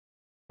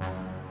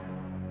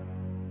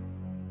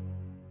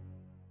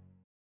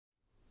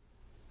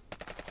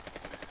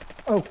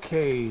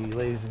Okay,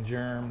 ladies and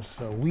germs,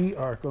 so we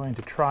are going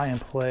to try and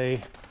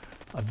play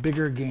a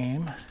bigger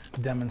game,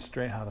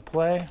 demonstrate how to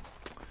play.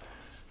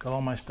 Got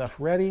all my stuff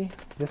ready.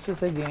 This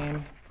is a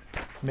game,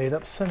 made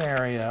up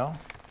scenario,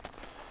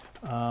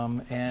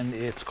 and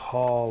it's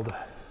called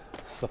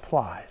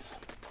Supplies.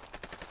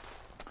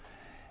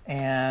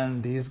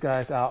 And these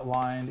guys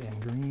outlined in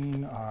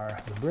green are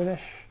the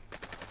British.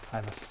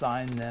 I've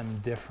assigned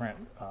them different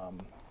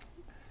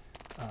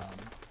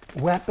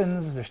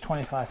weapons. There's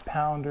 25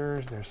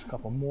 pounders, there's a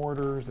couple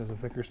mortars, there's a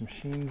Vickers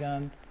machine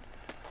gun.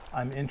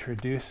 I'm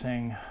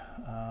introducing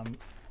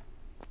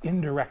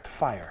indirect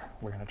fire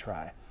we're going to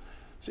try.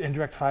 So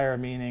indirect fire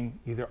meaning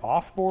either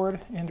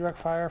off-board indirect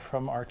fire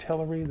from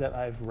artillery that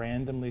I've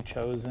randomly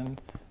chosen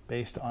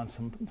based on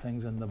some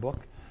things in the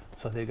book.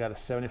 So they've got a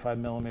 75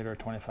 millimeter,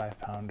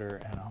 25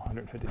 pounder, and a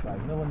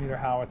 155 millimeter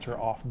howitzer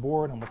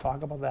off-board, and we'll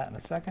talk about that in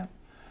a second.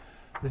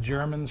 The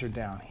Germans are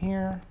down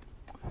here.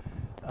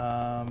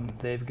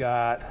 They've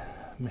got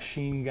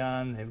machine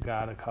gun, they've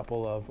got a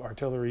couple of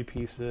artillery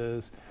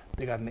pieces,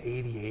 they got an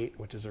 88,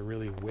 which is a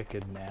really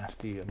wicked,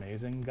 nasty,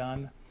 amazing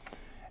gun,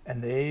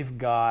 and they've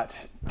got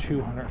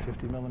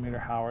 250 millimeter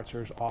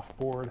howitzers off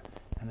board,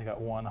 and they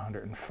got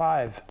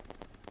 105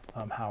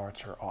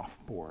 howitzer off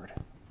board.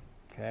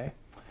 Okay.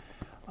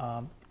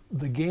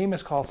 The game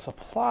is called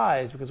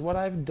Supplies because what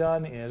I've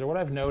done is, or what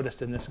I've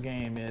noticed in this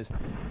game is,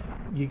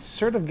 you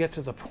sort of get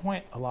to the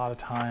point a lot of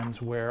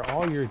times where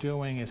all you're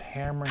doing is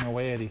hammering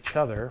away at each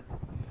other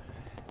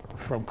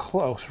from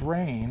close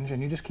range,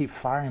 and you just keep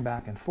firing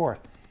back and forth.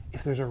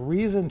 If there's a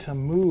reason to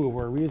move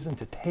or a reason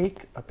to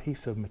take a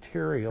piece of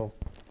material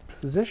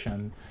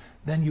position,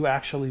 then you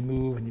actually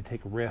move and you take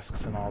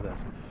risks and all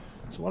this.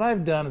 So what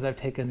I've done is I've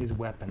taken these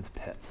weapons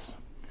pits,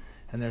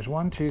 and there's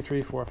 1, 2,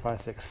 3, 4,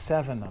 5, 6,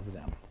 7 of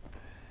them.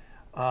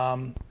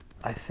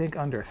 I think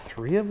under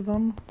 3 of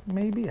them,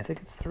 maybe, I think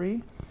it's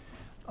 3.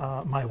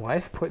 My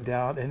wife put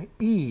down an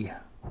E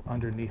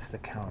underneath the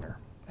counter.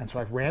 And so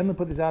I've randomly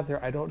put these out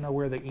there. I don't know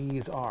where the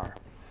E's are.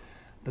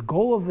 The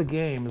goal of the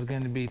game is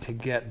going to be to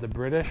get the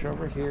British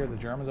over here, the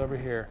Germans over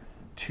here,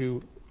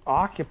 to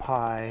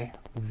occupy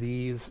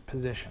these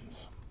positions.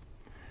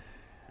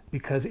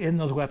 Because in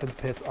those weapons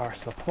pits are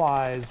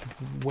supplies,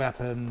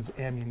 weapons,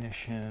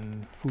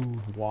 ammunition,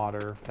 food,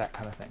 water, that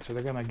kind of thing. So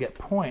they're going to get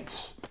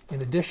points,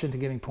 in addition to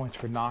getting points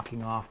for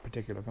knocking off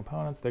particular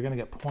components, they're going to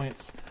get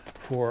points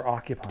for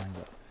occupying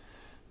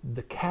those.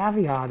 The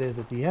caveat is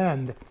at the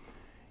end,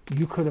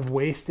 you could have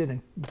wasted,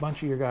 and a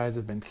bunch of your guys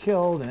have been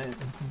killed, and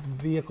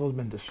vehicles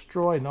been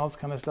destroyed, and all this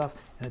kind of stuff.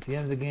 And at the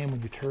end of the game,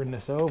 when you turn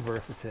this over,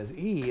 if it says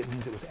E, it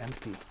means it was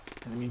empty,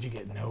 and it means you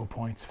get no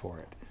points for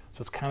it.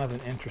 So it's kind of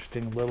an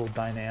interesting little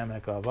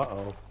dynamic of,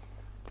 uh-oh,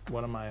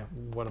 what am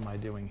I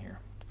doing here?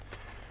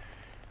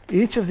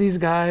 Each of these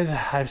guys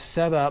I've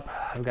set up,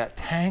 I've got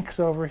tanks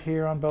over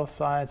here on both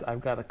sides.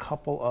 I've got a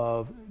couple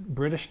of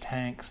British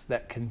tanks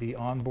that can be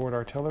onboard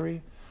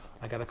artillery.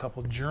 I got a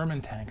couple German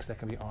tanks that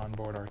can be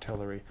onboard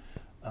artillery.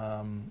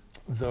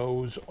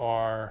 Those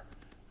are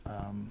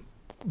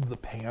the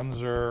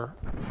Panzer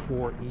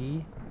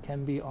 4E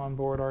can be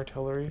onboard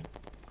artillery,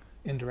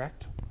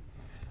 indirect.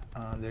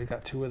 They've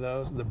got 2 of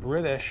those. The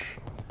British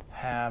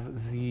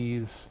have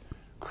these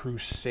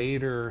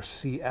Crusader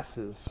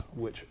CSs,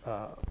 which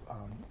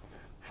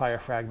fire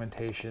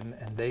fragmentation,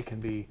 and they can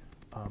be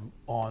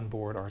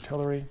onboard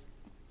artillery.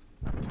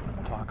 And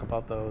we'll talk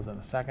about those in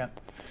a second.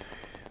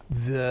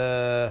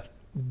 The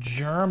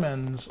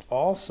Germans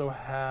also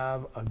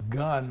have a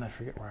gun, I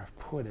forget where I've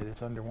put it,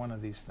 it's under one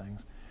of these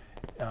things.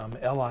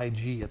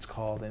 LIG it's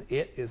called, and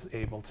it is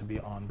able to be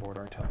onboard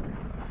artillery.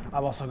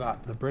 I've also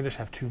got, the British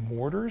have 2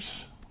 mortars,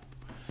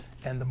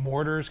 and the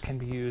mortars can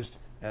be used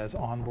as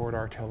onboard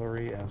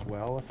artillery as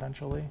well,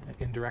 essentially.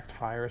 Indirect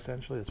fire,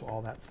 essentially, that's what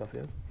all that stuff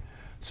is.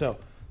 So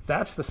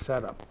that's the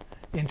setup.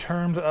 In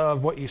terms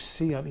of what you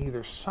see on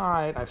either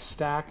side, I've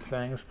stacked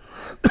things.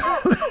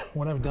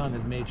 What I've done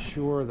is made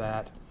sure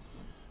that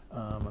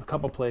a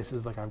couple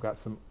places, like I've got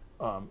some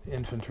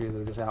infantry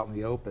that are just out in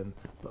the open,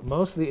 but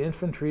most of the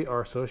infantry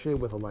are associated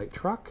with a light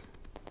truck.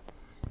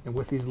 And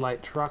with these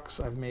light trucks,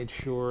 I've made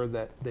sure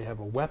that they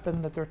have a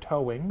weapon that they're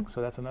towing. So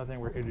that's another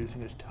thing we're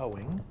introducing is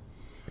towing.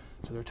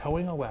 So they're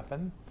towing a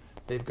weapon.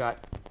 They've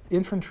got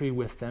infantry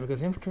with them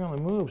because infantry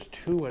only moves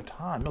 2 at a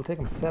time. It'll take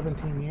them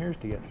 17 years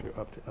to get through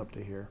up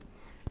to here.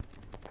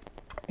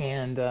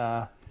 And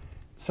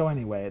so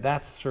anyway,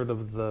 that's sort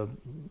of the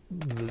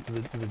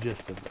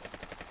gist of this.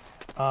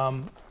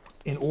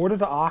 In order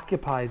to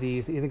occupy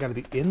these, they either got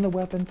to be in the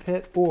weapon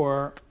pit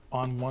or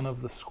on one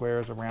of the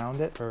squares around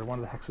it, or one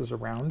of the hexes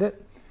around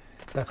it.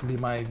 That's going to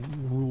be my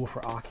rule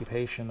for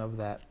occupation of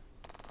that,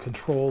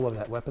 control of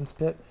that weapons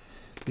pit.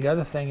 The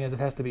other thing is it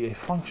has to be a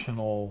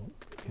functional,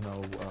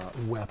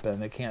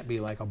 weapon. It can't be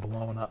like a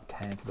blown up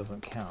tank. It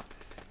doesn't count.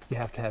 You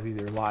have to have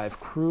either live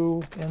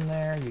crew in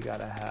there. You got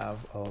to have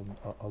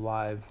a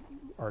live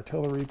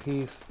artillery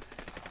piece.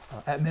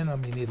 At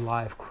minimum, you need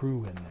live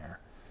crew in there.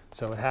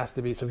 So it has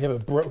to be. So if you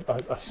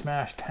have a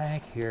smashed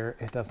tank here,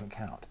 it doesn't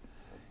count.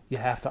 You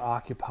have to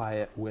occupy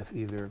it with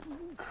either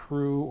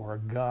crew or a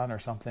gun or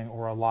something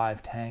or a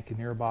live tank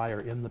nearby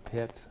or in the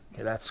pit.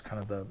 Okay, that's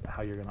kind of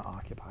how you're going to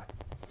occupy.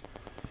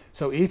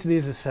 So each of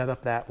these is set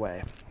up that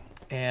way.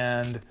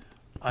 And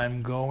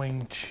I'm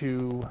going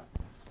to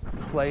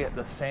play it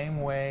the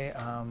same way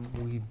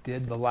we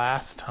did the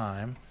last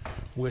time,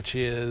 which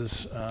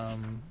is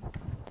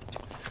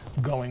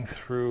going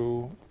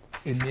through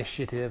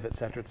initiative,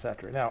 etc.,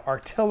 etc. Now,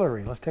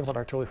 artillery. Let's talk about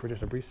artillery for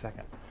just a brief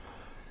second.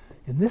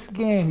 In this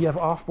game, you have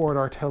off-board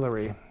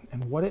artillery,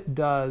 and what it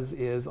does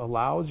is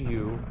allows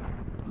you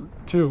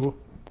to,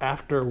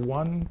 after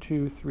 1,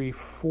 2, 3,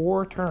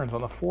 4 turns,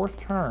 on the 4th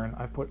turn,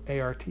 I've put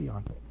ART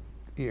on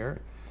here.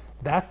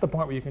 That's the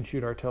point where you can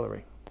shoot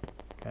artillery.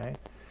 Okay.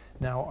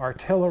 Now,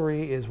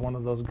 artillery is one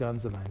of those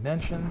guns that I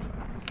mentioned,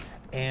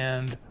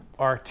 and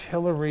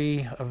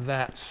artillery of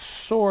that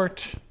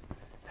sort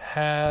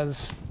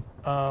has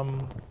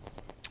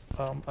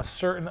a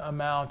certain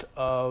amount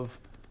of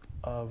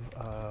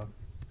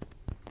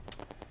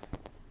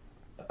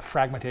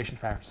fragmentation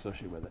factors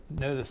associated with it.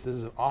 Notice this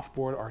is an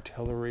off-board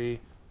artillery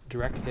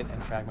direct hit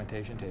and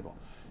fragmentation table.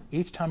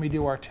 Each time you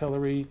do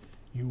artillery,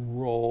 you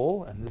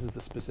roll, and this is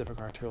the specific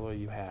artillery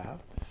you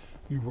have.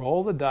 You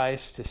roll the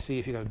dice to see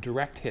if you got a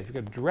direct hit. If you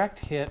got a direct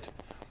hit,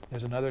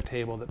 there's another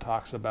table that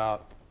talks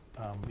about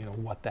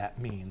what that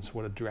means,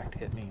 what a direct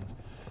hit means.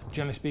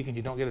 Generally speaking,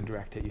 you don't get a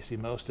direct hit. You see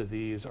most of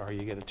these are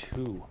you get a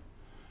 2,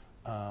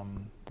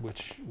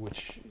 which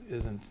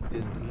isn't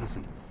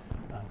easy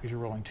because you're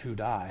rolling 2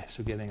 die,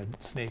 so getting a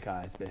snake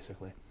eyes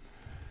basically.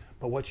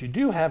 But what you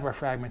do have are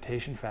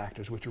fragmentation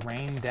factors, which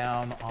rain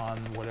down on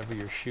whatever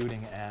you're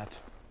shooting at,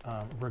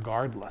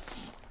 regardless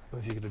of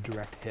if you get a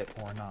direct hit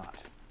or not.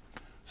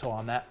 So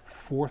on that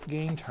 4th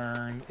game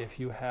turn, if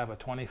you have a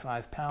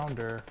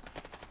 25-pounder,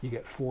 you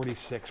get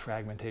 46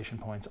 fragmentation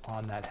points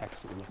on that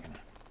hex that you're looking at.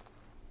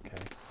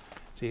 Okay,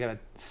 so you got to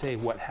say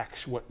what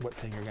hex, what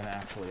thing you're going to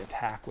actually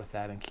attack with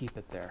that and keep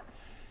it there.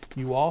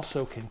 You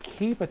also can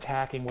keep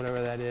attacking whatever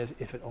that is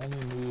if it only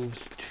moves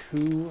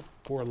 2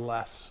 or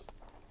less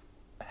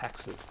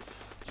hexes.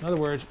 So in other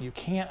words, you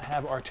can't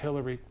have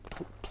artillery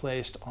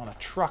placed on a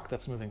truck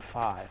that's moving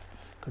 5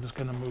 because it's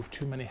going to move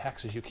too many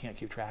hexes. You can't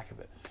keep track of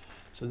it.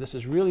 So this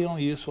is really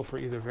only useful for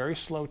either very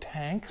slow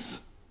tanks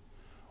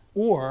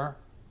or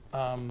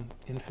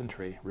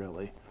infantry,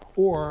 really,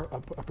 or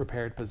a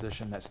prepared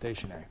position that's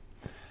stationary.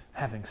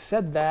 Having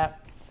said that,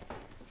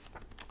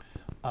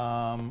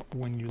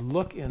 when you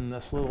look in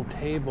this little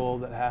table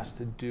that has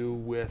to do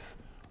with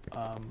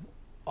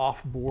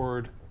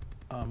off-board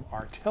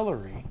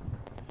artillery,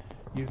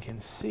 you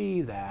can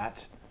see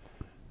that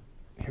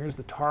here's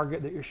the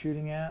target that you're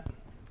shooting at.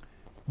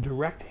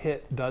 Direct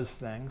hit does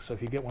things. So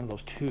if you get one of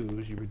those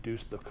 2s, you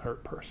reduce the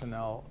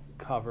personnel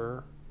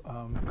cover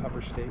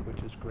state,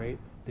 which is great.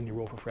 Then you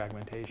roll for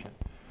fragmentation.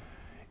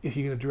 If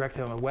you get a direct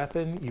hit on a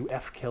weapon, you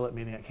F kill it,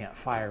 meaning it can't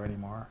fire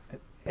anymore. At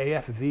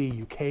AFV,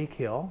 you K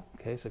kill.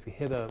 Okay, so if you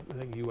hit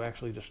you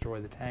actually destroy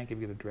the tank if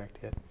you get a direct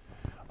hit.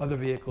 Other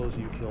vehicles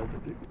you killed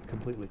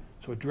completely.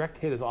 So a direct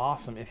hit is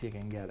awesome if you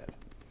can get it.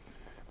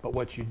 But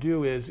what you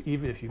do is,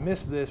 even if you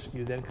miss this,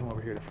 you then come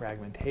over here to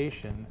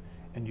fragmentation,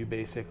 and you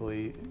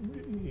basically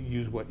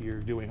use what you're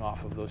doing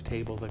off of those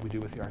tables like we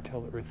do with the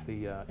artillery, with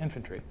the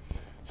infantry.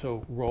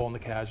 So roll on the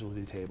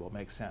casualty table,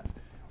 makes sense.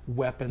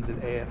 Weapons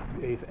and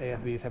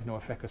AFVs have no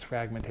effect because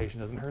fragmentation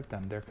doesn't hurt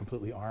them. They're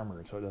completely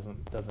armored, so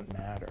it doesn't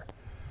matter.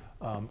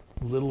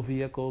 Little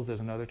vehicles, there's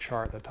another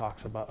chart that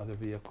talks about other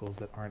vehicles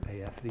that aren't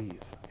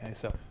AFVs. Okay,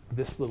 so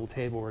this little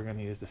table we're going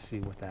to use to see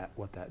what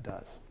that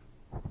does.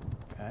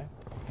 Okay.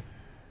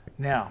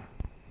 Now,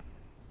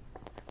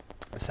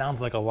 it sounds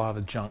like a lot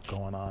of junk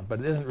going on, but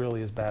it isn't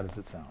really as bad as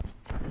it sounds.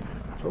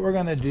 So what we're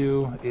going to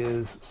do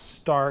is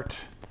start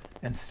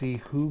and see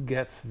who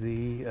gets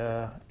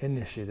the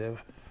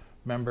initiative.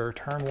 Remember,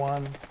 turn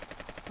 1,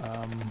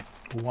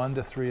 1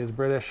 to 3 is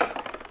British.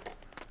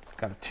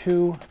 Got a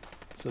 2,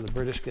 so the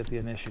British get the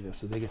initiative,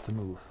 so they get to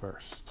move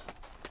first.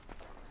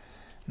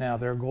 Now,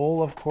 their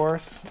goal, of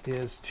course,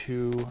 is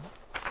to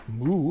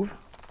move,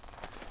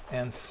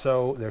 and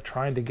so they're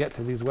trying to get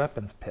to these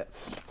weapons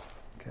pits.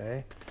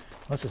 Okay.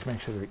 Let's just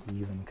make sure they're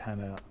even,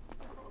 kind of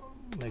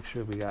make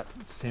sure we got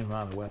the same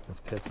amount of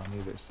weapons pits on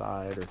either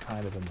side or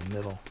kind of in the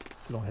middle.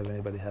 So don't have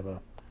anybody have a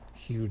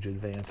huge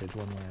advantage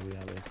one way or the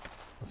other.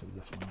 Let's do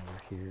this one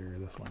over here,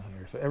 this one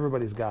here. So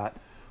everybody's got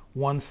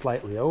one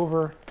slightly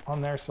over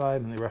on their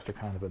side and the rest are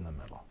kind of in the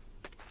middle.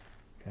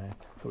 Okay,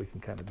 so we can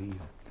kind of be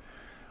even.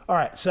 All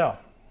right, so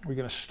we're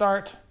going to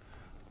start.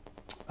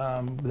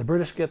 The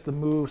British get the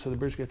move, so the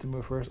British get to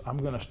move first. I'm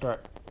going to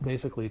start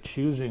basically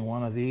choosing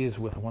one of these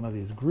with one of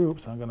these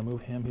groups. I'm going to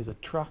move him. He's a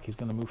truck. He's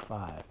going to move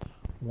 5.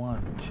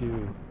 1,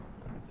 2,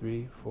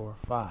 3, 4,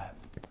 5.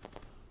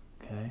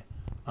 Okay.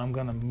 I'm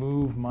going to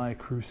move my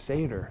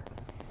Crusader.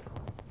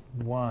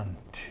 1,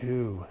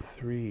 2,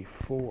 3,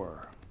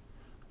 4.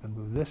 I'm going to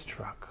move this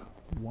truck.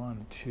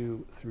 1,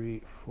 2,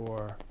 3,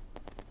 4,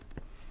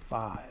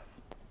 5.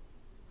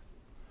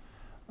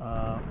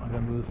 I'm going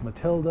to move this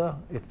Matilda.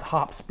 It's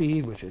top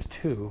speed, which is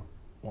 2,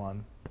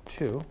 1,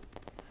 2.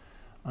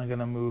 I'm going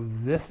to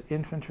move this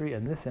infantry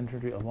and this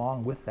infantry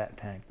along with that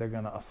tank. They're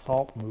going to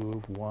assault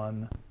move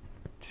 1,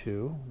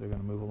 2. They're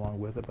going to move along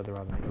with it, but they're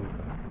out in the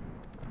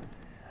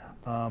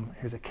open.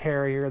 Here's a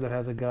carrier that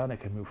has a gun. It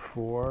can move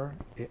 4.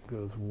 It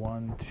goes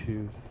 1,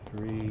 2,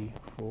 3,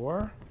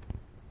 4.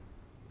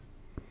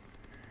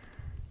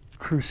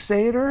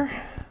 Crusader.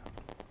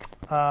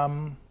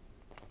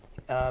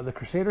 The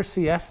Crusader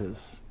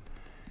CSs,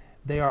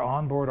 they are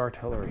onboard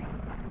artillery.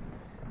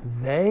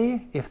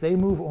 If they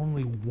move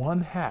only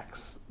 1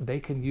 hex, they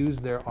can use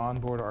their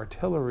onboard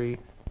artillery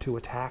to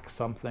attack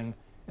something,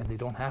 and they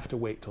don't have to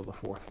wait till the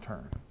 4th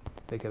turn.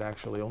 They could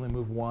actually only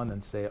move 1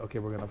 and say, okay,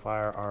 we're going to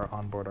fire our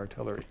onboard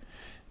artillery.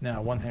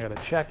 Now, one thing I got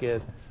to check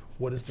is,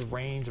 what is the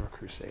range of a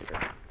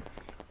Crusader?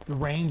 The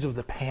range of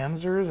the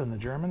Panzers on the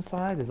German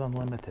side is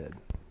unlimited,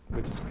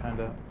 which is kind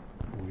of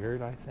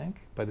weird, I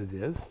think, but it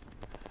is.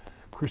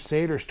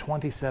 Crusaders,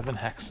 27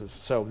 hexes.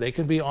 So they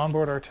could be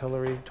onboard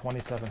artillery,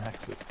 27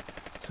 hexes.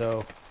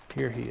 So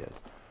here he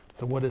is.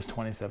 So what is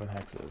 27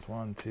 hexes?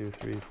 1, 2,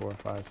 3, 4,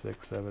 5,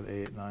 6, 7,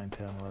 8, 9,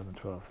 10, 11,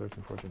 12,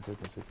 13, 14,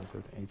 15, 16,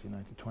 17, 18,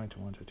 19, 20,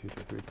 21, 22,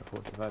 23, 24,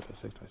 25,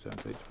 26, 27,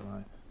 28,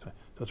 29, 30.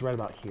 So it's right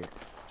about here.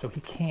 So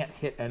he can't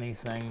hit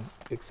anything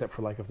except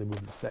for like if they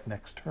move the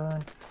next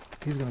turn.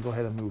 He's going to go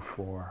ahead and move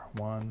 4.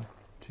 1,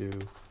 2,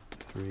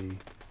 3,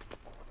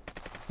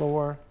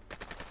 4.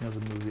 He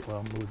doesn't move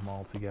them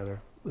all together.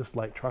 This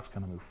light truck's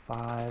going to move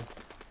 5.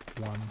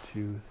 1,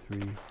 2,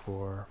 3,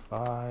 4,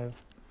 5.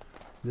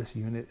 This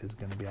unit is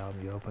going to be out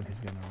in the open. He's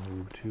going to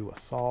move 2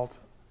 assault.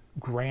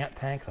 Grant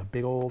tank's a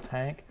big old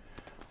tank.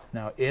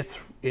 Now its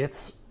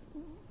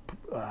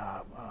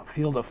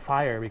field of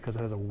fire, because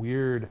it has a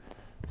weird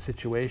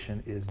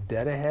situation, is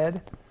dead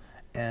ahead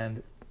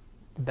and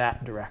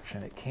that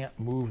direction. It can't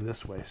move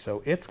this way.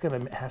 So it's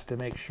has to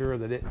make sure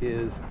that it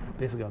is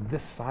basically on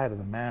this side of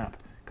the map,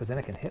 because then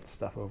it can hit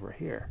stuff over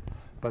here.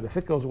 But if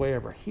it goes way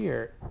over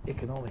here, it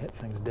can only hit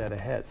things dead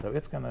ahead. So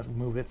it's going to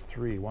move its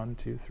 3. 1,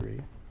 2,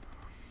 3.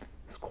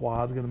 This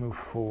quad's going to move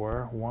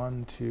 4.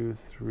 1, 2,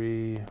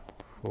 3,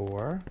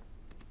 4.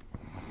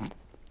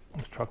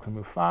 This truck can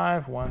move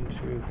 5. 1,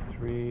 2,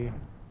 3,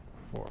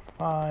 4,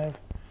 5.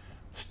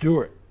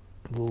 Stuart,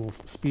 little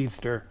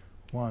speedster.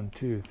 1,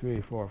 2,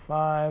 3, 4,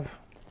 5.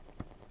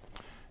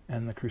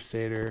 And the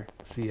Crusader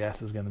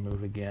CS is going to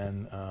move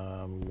again.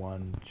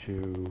 1,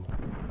 2,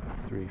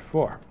 3,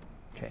 4.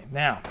 Okay,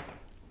 now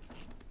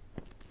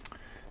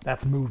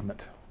that's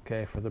movement,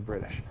 okay, for the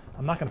British.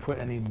 I'm not going to put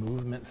any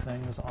movement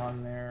things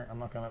on there. I'm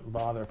not going to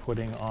bother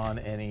putting on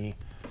any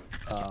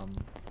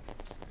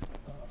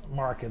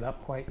mark it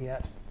up quite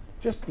yet,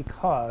 just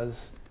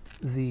because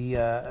we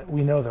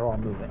know they're all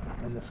moving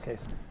in this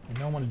case, and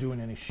no one's doing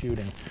any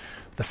shooting.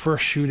 The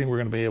first shooting we're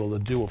going to be able to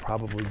do will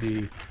probably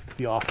be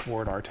the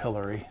off-board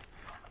artillery,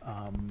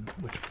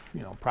 which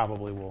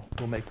probably will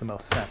make the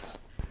most sense.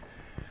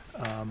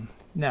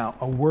 Now,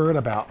 a word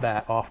about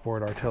that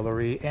off-board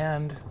artillery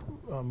and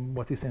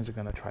what these things are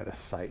going to try to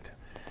sight.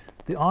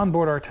 The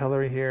onboard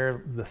artillery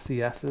here, the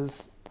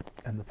CSs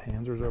and the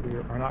Panzers over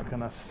here, are not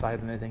going to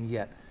sight anything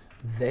yet.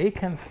 They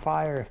can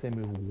fire if they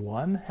move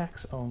 1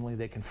 hex only.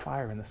 They can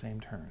fire in the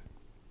same turn.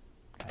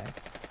 Okay?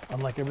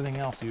 Unlike everything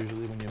else,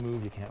 usually when you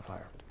move, you can't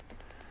fire.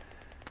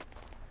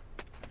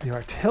 The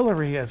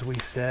artillery, as we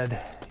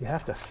said, you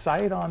have to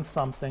sight on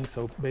something,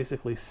 so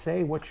basically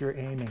say what you're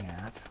aiming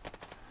at,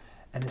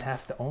 and it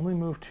has to only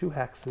move 2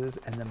 hexes,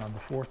 and then on the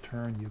 4th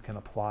turn you can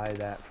apply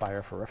that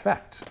fire for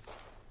effect,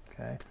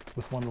 okay,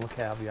 with one little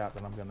caveat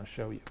that I'm going to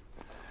show you.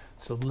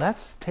 So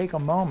let's take a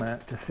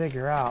moment to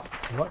figure out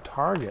what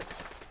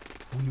targets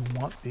we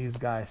want these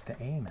guys to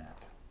aim at.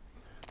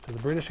 So the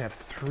British have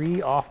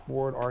 3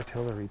 off-board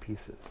artillery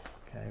pieces,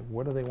 okay,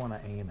 what do they want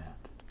to aim at?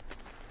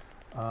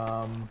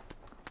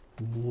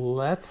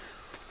 Let's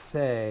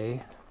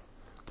say,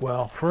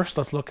 well, first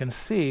let's look and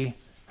see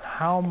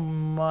how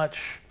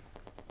much,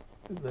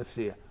 let's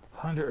see,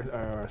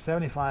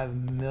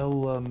 75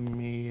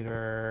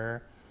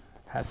 millimeter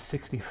has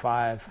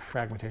 65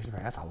 fragmentation.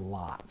 That's a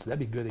lot. So that'd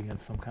be good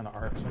against some kind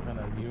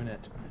of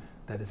unit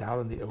that is out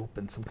in the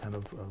open, some kind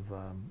of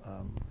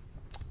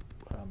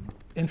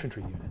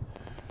infantry unit.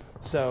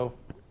 So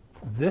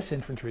this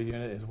infantry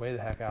unit is way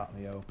the heck out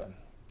in the open,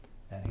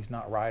 and he's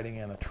not riding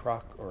in a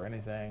truck or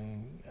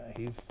anything. And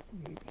he's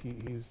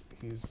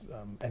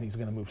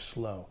going to move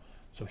slow,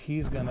 so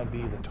he's going to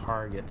be the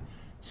target.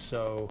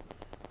 So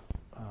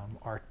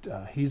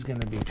he's going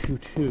to be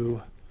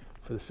 2-2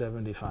 for the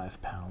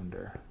 75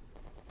 pounder.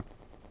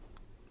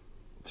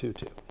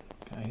 2-2.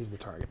 Okay, he's the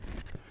target.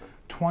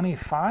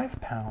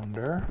 25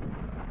 pounder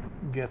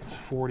gets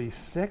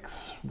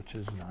 46, which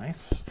is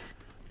nice.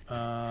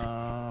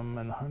 And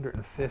the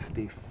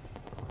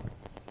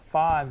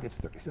 155 gets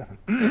 37.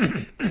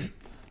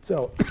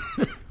 So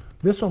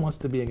this one wants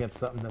to be against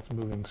something that's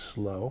moving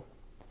slow.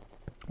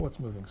 What's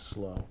moving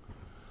slow?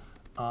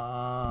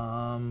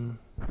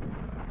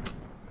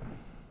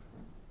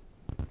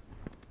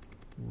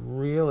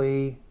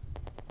 Really,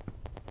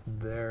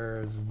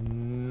 there's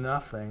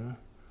nothing,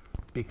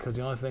 because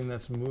the only thing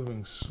that's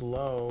moving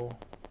slow,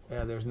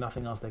 there's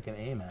nothing else they can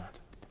aim at.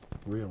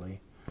 really.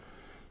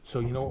 So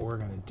you know what we're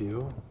going to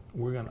do?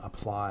 We're going to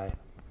apply,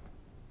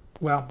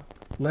 well,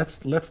 let's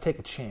take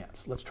a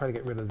chance. Let's try to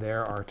get rid of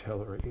their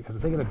artillery, because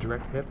if they get a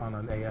direct hit on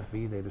an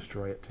AFV, they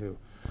destroy it too.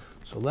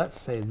 So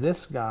let's say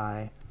this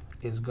guy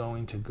is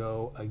going to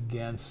go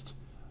against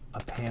a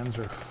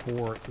Panzer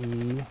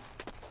IV-E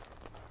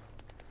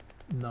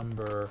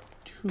number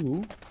 2,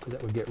 because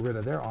that would get rid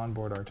of their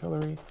onboard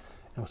artillery.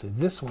 And we'll say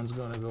this one's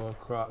going to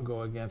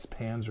go against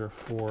Panzer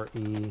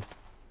IV-E.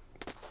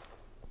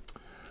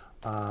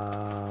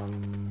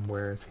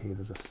 Where is he?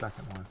 There's a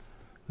second one,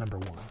 number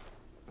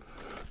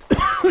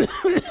 1.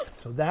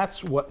 So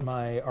that's what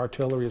my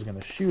artillery is going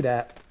to shoot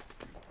at.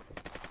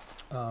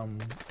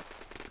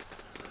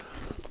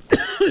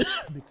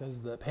 Because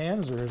the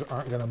Panzers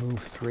aren't going to move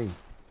 3.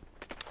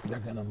 They're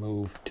going to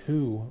move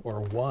 2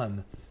 or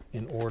 1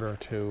 in order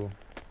to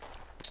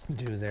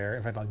do their,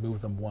 in fact, I'll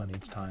move them 1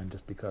 each time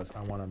just because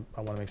I want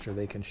to make sure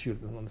they can shoot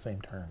on the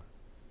same turn.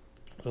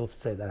 So let's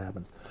say that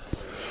happens.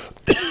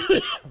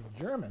 The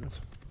Germans,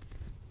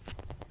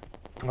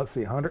 let's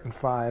see,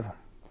 105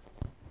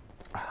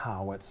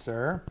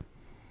 howitzer,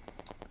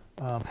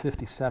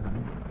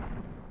 57.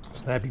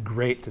 So that'd be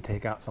great to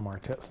take out some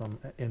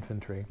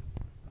infantry.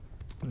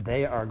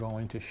 They are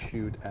going to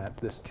shoot at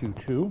this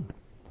 2-2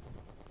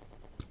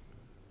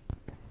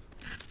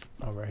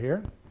 over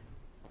here.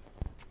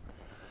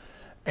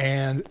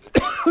 And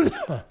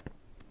the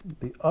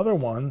other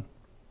one,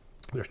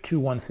 there's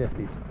 2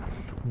 150s.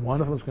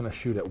 One of them is going to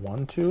shoot at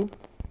 1-2.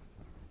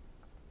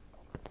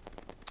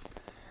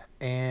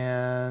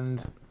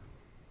 And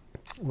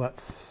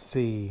let's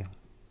see.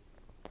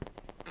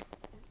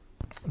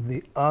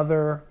 The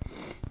other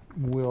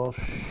will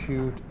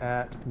shoot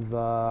at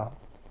the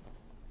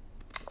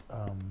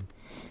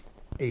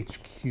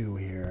HQ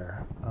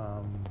here.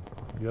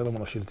 The other one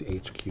will shoot at the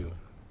HQ.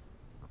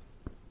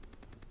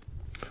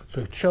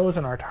 So we've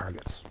chosen our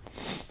targets.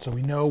 So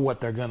we know what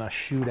they're going to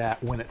shoot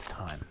at when it's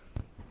time.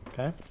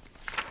 Okay?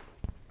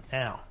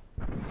 Now,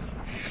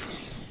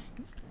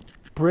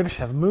 British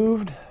have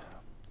moved.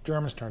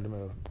 Germans' turn to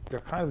move. They're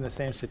kind of in the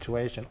same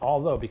situation,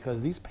 although because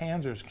these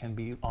Panzers can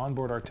be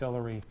onboard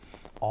artillery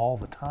all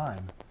the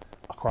time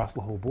across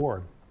the whole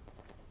board,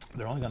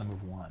 they're only going to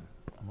move 1.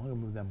 I'm only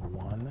going to move them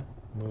 1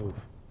 move.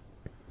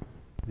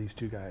 These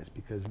 2 guys,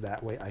 because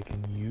that way I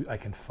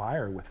can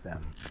fire with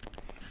them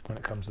when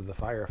it comes to the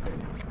fire phase.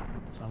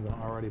 So I'm going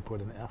to already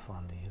put an F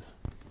on these,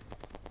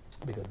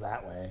 because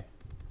that way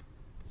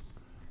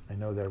I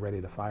know they're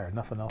ready to fire.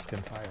 Nothing else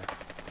can fire.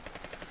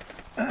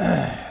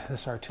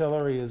 This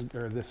artillery is,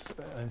 or this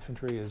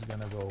infantry is going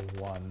to go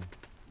 1,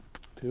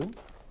 2.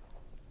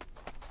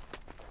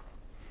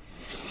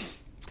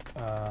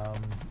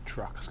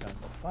 Truck's going to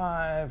go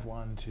 5.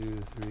 1, 2,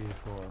 3,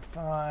 4,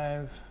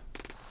 5.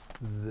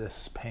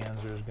 This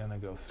Panzer is going to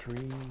go 3.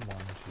 1,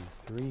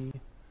 2, 3.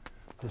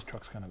 This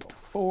truck's going to go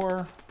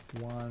 4.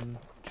 1,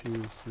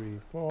 2, 3,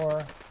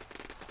 4.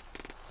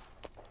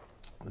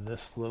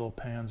 This little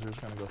Panzer is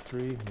going to go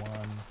 3. 1,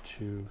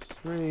 2,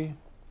 3.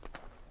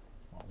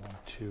 Well, 1,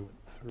 2,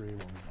 3. We'll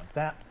move like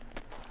that.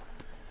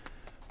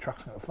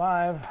 Truck's going to go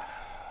 5.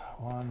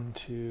 1,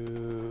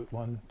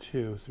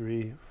 2,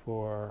 3,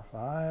 4,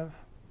 5.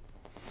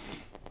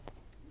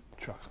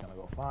 Truck's going to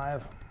go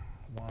 5.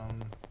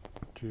 1,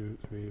 2,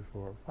 3,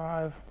 4,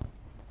 5.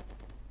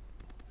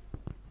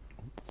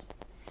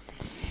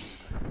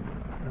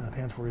 And the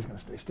Panzer IV is going to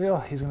stay still.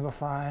 He's going to go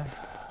 5.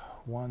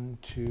 1,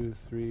 2,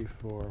 3,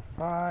 4,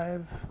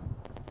 5.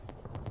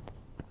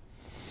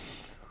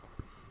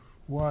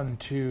 1,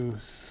 2,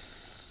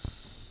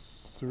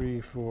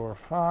 3, 4,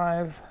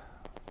 5.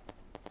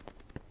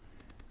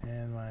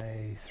 And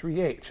my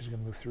 3H is going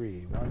to move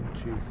 3.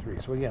 1, 2,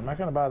 3. So again, I'm not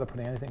going to bother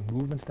putting anything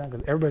movements down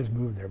because everybody's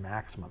moved their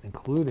maximum,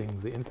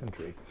 including the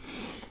infantry.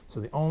 So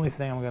the only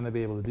thing I'm going to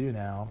be able to do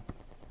now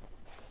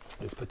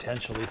is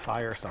potentially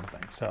fire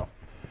something. So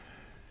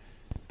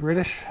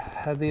British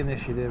had the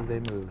initiative, they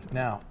moved.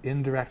 Now,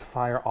 indirect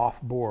fire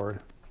off board,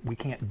 we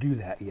can't do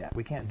that yet.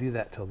 We can't do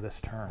that till this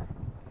turn.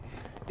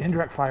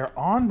 Indirect fire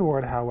on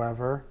board,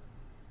 however,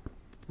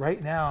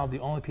 right now the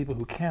only people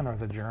who can are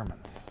the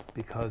Germans,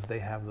 because they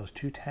have those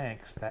 2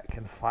 tanks that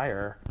can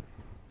fire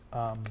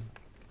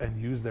and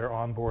use their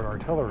onboard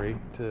artillery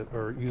to,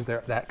 or use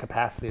that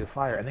capacity to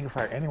fire, and they can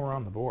fire anywhere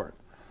on the board.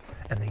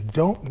 And they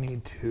don't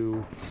need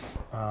to,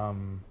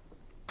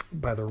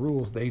 by the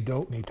rules, they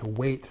don't need to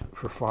wait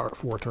for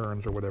 4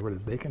 turns or whatever it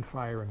is. They can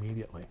fire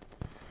immediately.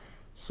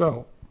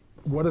 So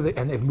what are they?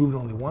 And they've moved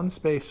only 1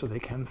 space, so they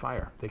can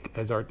fire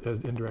as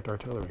indirect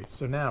artillery.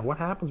 So now what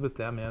happens with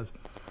them is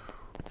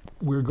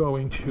we're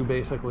going to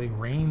basically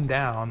rain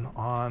down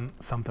on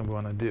something we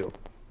want to do.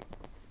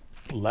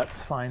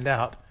 Let's find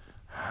out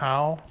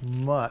how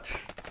much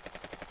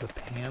the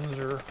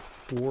Panzer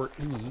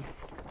IV-E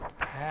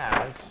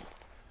has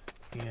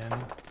in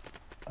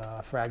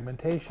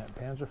fragmentation.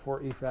 Panzer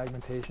IV-E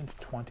fragmentation is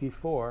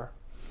 24,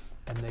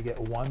 and they get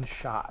 1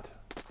 shot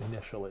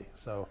initially.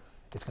 So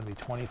it's going to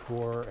be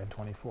 24 and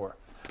 24.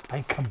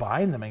 I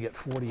combine them and get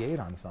 48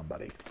 on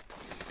somebody.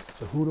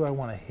 So who do I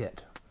want to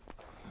hit?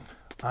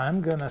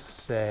 I'm going to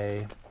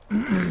say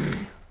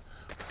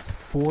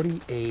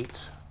 48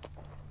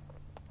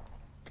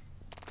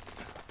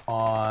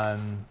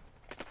 on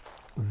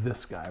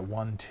this guy,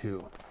 1,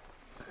 2,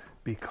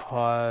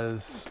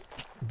 because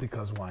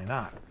why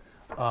not?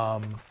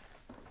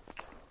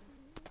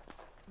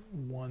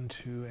 1,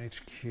 2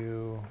 HQ.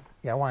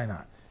 Yeah, why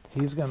not?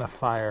 He's gonna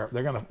fire.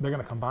 They're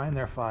gonna combine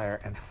their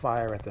fire and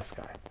fire at this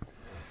guy.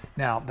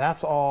 Now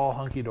that's all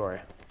hunky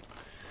dory.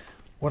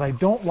 What I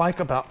don't like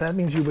about that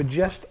means you would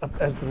just,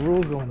 as the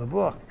rules go in the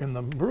book,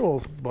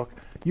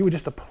 you would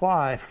just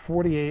apply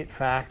 48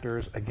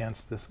 factors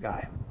against this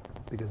guy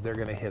because they're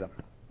gonna hit him.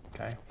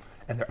 Okay,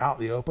 and they're out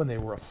in the open. They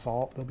were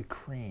assault. They'll be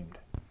creamed.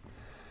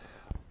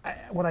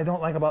 What I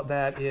don't like about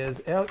that is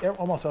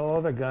almost all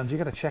other guns, you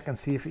got to check and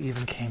see if you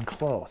even came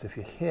close, if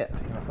you hit,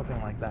 something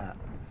like that.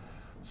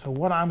 So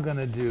what I'm going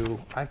to do,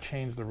 I've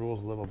changed the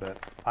rules a little bit.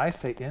 I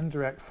say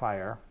indirect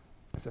fire,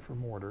 except for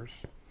mortars.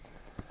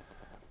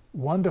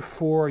 1 to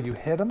 4, you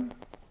hit them.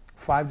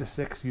 5 to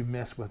 6, you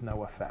miss with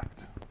no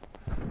effect.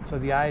 So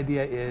the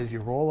idea is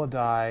you roll a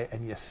die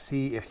and you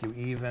see if you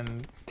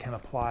even can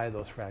apply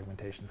those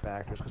fragmentation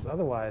factors, because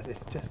otherwise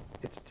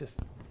it's just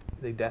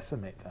they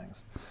decimate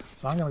things.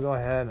 So I'm going to go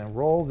ahead and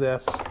roll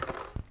this.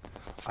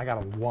 I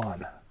got a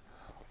 1.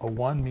 A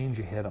 1 means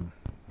you hit them.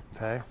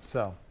 Okay,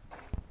 so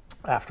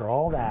after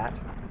all that,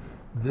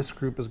 this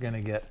group is going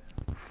to get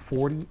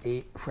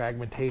 48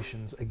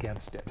 fragmentations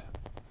against it.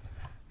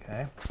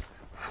 Okay,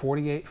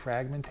 48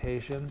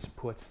 fragmentations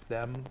puts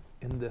them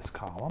in this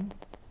column.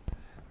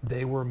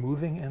 They were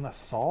moving in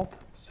assault,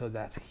 so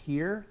that's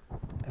here,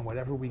 and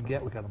whatever we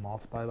get, we got to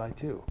multiply by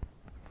 2.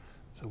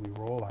 So we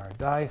roll our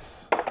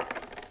dice.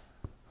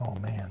 Oh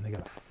man, they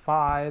got a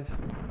 5.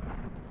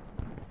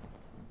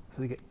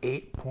 So they get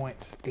 8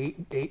 points,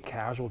 8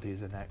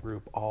 casualties in that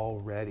group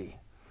already.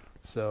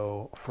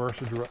 So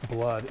first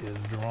blood is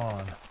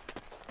drawn.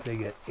 They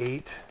get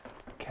 8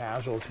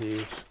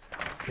 casualties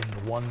in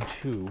 1,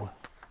 2.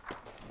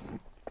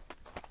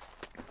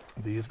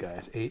 These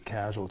guys, 8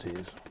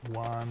 casualties.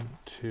 1,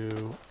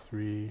 2,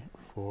 3,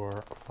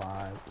 4,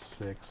 5,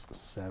 6,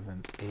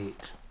 7,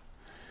 8.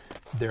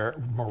 Their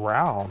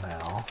morale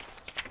now,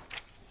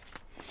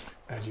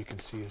 as you can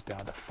see, is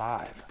down to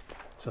 5.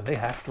 So they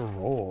have to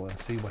roll and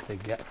see what they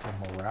get from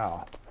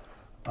morale.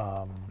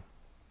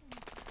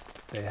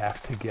 They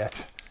have to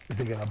get, if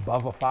they get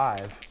above a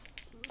 5,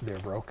 they're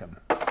broken.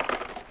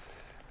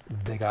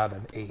 They got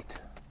an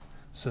 8.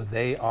 So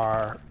they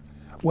are,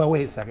 well,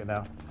 wait a second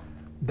now.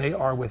 They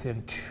are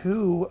within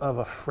 2 of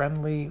a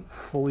friendly,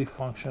 fully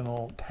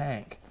functional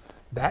tank.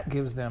 That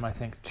gives them, I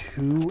think,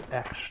 2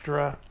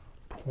 extra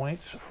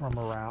points for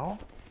morale.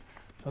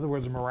 In other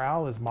words,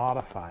 morale is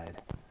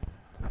modified.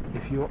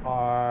 If you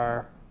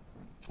are,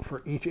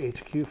 for each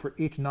HQ, for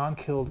each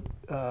non-killed,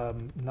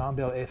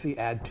 non-build AFE,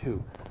 add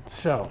 2.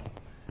 So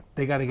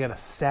they got to get a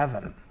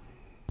 7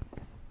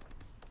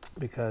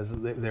 because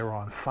they were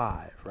on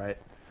 5, right?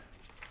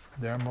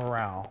 Their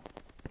morale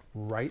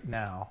right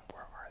now,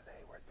 where are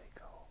they? Where'd they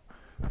go?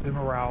 Their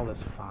morale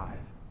is 5.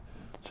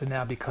 So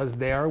now because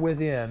they are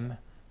within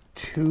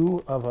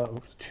 2 of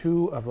a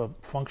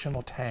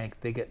functional tank,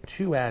 they get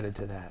 2 added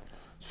to that.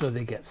 So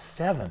they get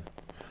 7.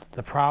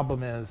 The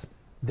problem is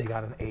they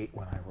got an 8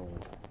 when I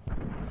rolled.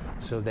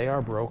 So they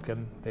are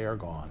broken, they are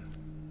gone.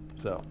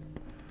 So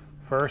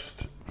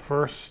first,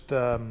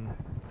 and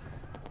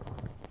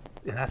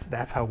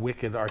that's how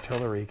wicked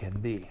artillery can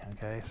be,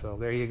 okay? So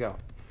there you go.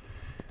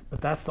 But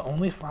that's the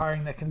only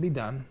firing that can be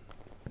done.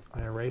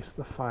 I erase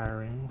the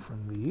firing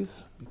from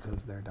these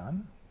because they're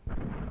done.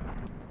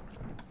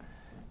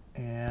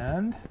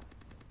 And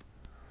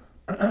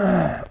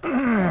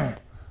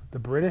the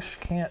British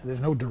can't,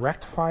 there's no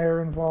direct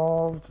fire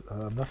involved,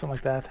 nothing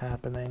like that's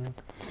happening,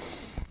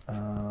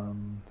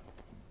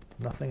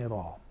 nothing at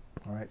all.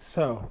 All right,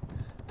 so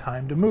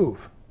time to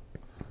move.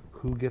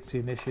 Who gets the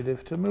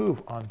initiative to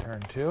move on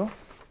turn 2?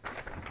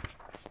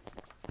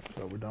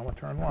 So we're done with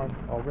turn 1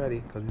 already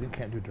because we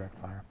can't do direct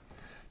fire.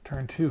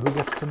 Turn 2, who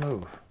gets to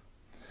move?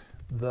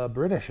 The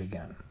British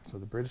again. So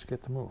the British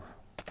get to move.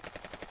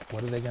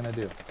 What are they going to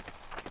do?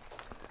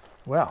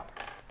 Well,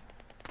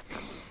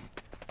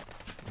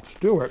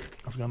 Stuart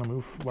is going to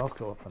move, well, let's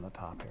go up from the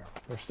top here.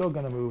 They're still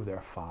going to move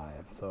their 5.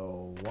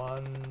 So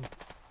 1,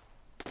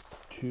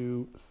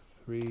 2,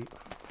 3,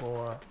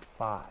 4,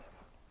 5.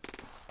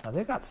 Now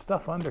they've got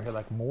stuff under here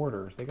like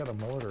mortars. They got a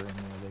mortar in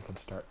there they can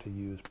start to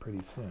use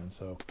pretty soon.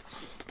 So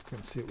we're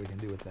going to see what we can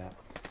do with that.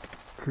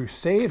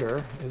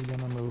 Crusader is going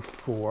to move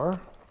 4.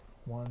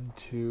 1,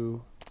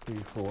 2, 3,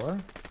 4.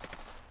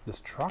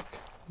 This truck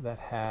that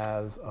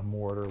has a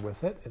mortar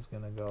with it is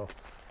going to go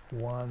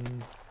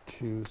 1,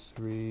 2,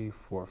 3,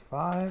 4,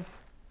 5.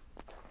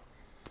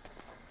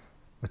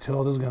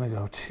 Matilda's going to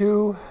go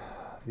 2.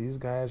 These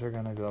guys are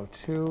going to go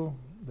 2.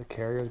 The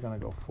carrier is going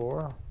to go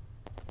 4.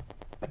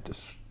 And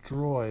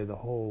destroy the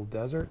whole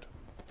desert.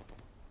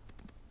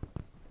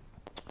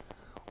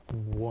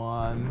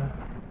 1,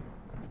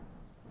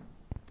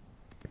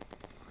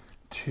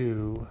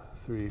 2,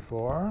 3,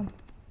 4.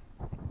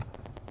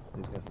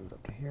 These guys moved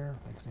up to here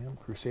next to him.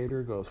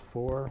 Crusader goes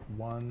 4.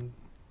 1,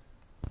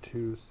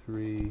 2,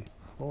 3,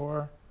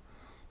 4.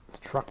 This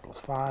truck goes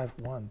 5.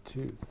 1,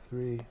 2,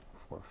 3,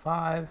 4,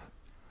 5.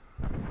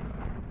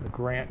 The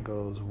Grant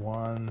goes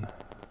 1,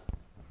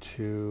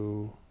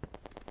 2,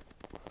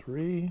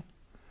 3.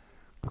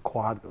 The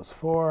quad goes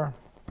 4.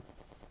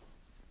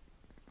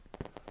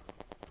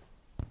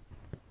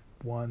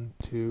 1,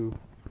 2,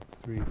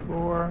 3,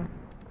 4.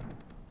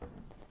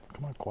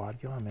 Come on, quad,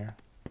 get on there.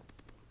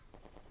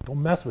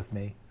 Don't mess with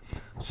me.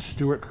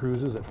 Stewart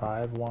cruises at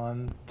 5.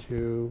 1,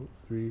 2,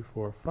 3,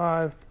 4,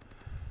 5.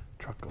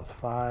 Truck goes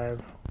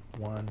 5.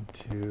 1,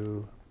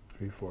 2,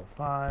 3, 4,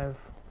 5.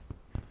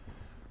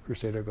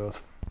 Crusader goes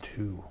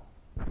 2.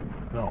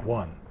 No,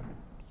 1.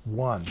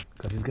 1,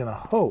 because he's going to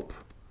hope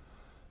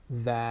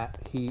that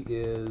he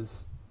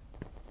is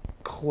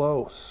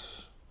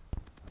close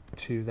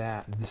to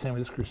that. The same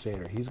with this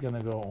Crusader. He's going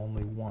to go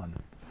only 1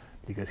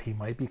 because he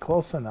might be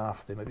close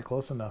enough. They might be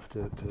close enough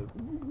to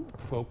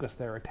focus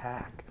their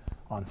attack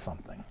on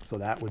something. So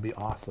that would be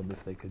awesome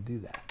if they could do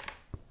that.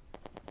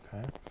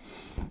 Okay.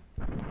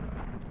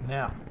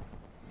 Now,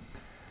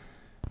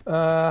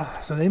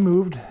 so they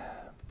moved.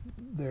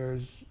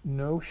 There's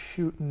no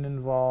shooting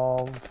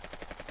involved.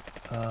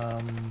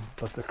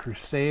 But the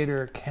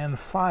Crusader can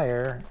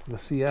fire the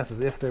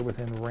CSs if they're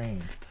within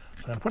range.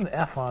 So I'm going to put an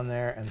F on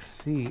there and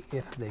see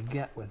if they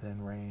get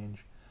within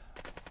range.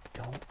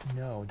 Don't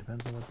know.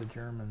 Depends on what the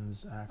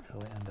Germans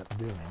actually end up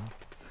doing.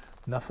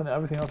 Nothing.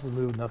 Everything else is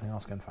moved. Nothing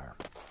else can fire.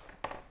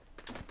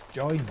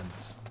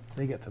 Germans,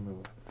 they get to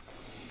move.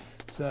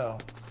 So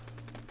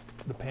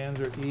the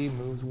Panzer E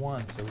moves 1,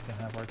 so we can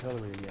have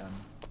artillery again.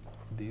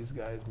 These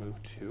guys move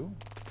 2.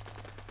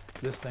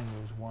 This thing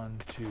moves 1,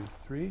 2,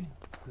 3.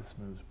 This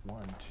moves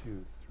 1,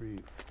 2, 3,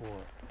 4,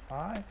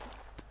 5.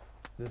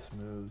 This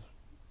moves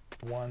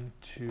 1,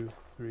 2,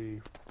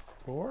 3,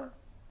 4.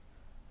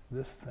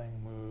 This thing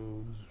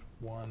moves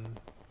 1,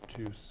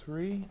 2,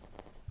 3.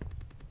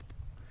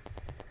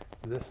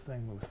 This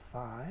thing moves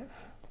 5.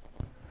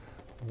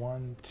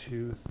 1,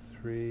 2,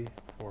 3,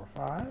 4,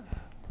 5.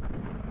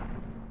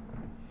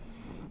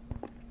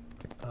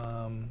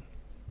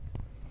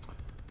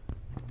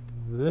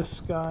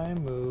 This guy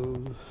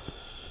moves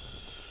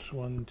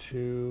 1,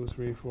 2,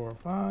 3, 4,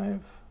 5.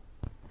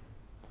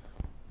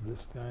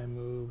 This guy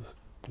moves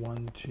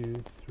 1,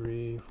 2,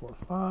 3, 4,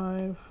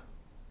 5.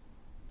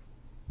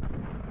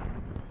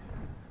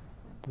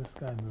 This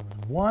guy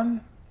moves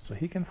 1, so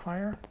he can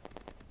fire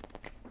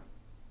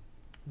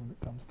when it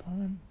comes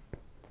time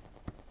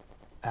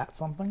at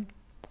something.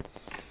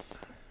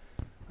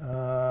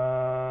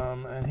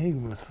 And he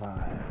moves 5.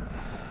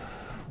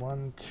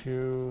 1,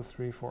 2,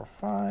 3, 4,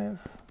 5.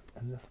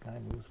 And this guy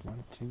moves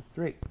 1, 2,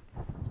 3.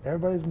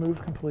 Everybody's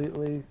moved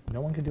completely.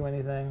 No one can do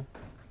anything.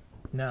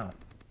 Now,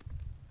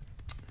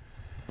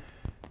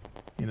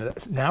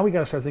 now we got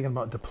to start thinking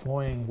about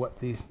deploying what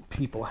these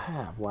people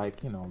have.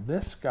 Like,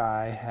 this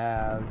guy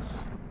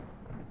has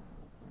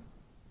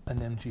an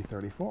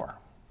MG34.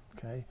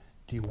 Okay.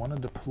 Do you want to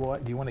deploy?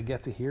 Do you want to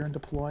get to here and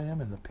deploy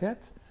him in the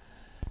pit?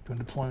 Do you want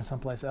to deploy him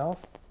someplace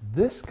else?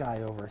 This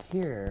guy over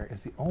here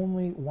is the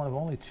only one of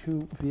only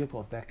 2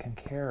 vehicles that can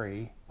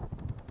carry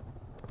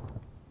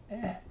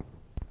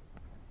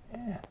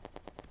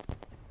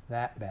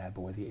that bad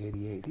boy, the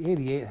 88. The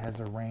 88 has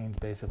a range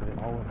basically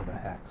all over the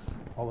hex,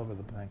 all over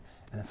the thing,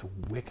 and it's a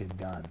wicked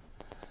gun.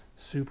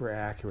 Super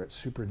accurate,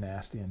 super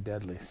nasty and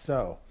deadly.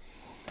 So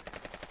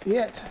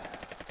it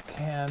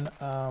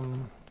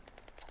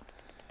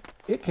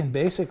can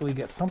basically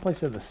get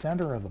someplace in the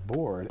center of the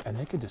board, and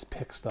it can just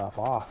pick stuff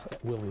off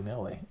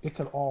willy-nilly. It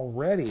can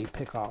already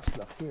pick off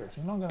stuff here.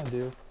 So you know what I'm going to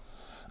do?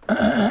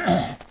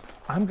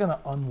 I'm going to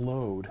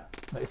unload.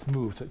 It's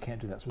moved, so it can't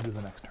do that. So we'll do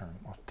the next turn.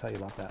 I'll tell you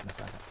about that in a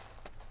second.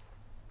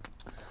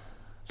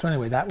 So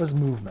anyway, that was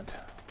movement.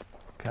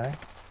 Okay.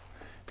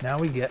 Now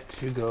we get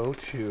to go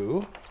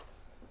to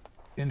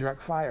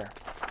indirect fire.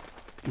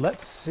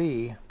 Let's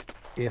see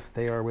if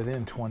they are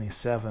within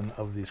 27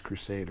 of these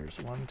Crusaders.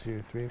 1, 2,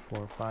 3,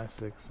 4, 5,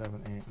 6,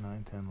 7, 8,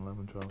 9, 10,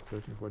 11, 12,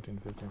 13, 14,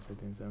 15,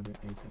 16, 17,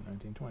 18,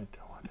 19, 20.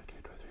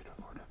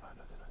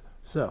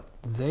 So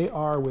they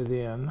are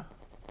within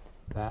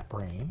that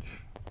range.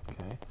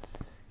 Okay.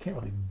 Can't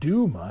really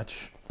do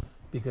much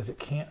because it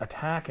can't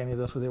attack any of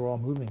those because they were all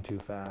moving too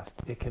fast.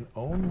 It can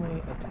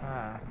only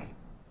attack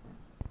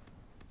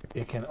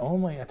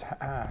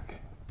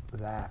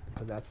that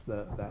because that's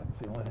the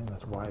only thing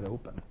that's wide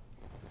open.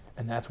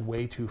 And that's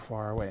way too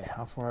far away.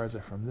 How far is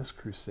it from this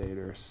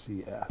Crusader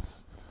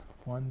CS?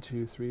 1,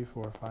 2, 3,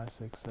 4, 5,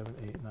 6, 7,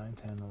 8, 9,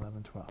 10,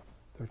 11, 12,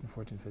 13,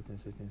 14, 15,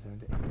 16,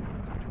 17, 18,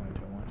 19, 20,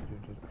 21, 22,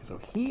 23. So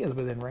he is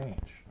within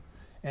range.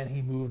 And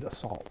he moved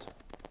assault.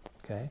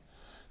 Okay?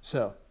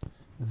 So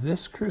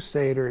this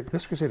Crusader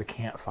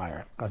can't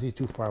fire because he's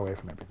too far away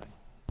from everything.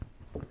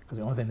 Because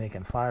the only thing they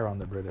can fire on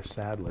the British,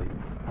 sadly,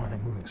 the only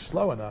thing moving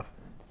slow enough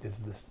is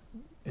this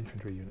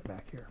infantry unit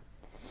back here.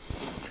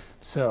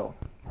 So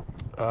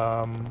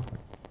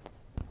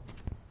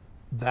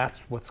that's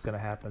what's going to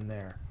happen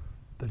there.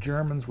 The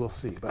Germans will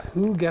see. But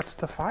who gets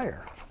to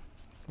fire?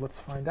 Let's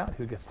find out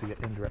who gets to get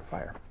indirect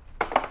fire.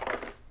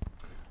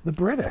 The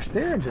British,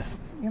 they're just,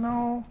 you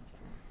know,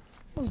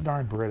 those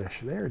darn British,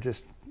 they're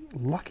just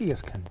lucky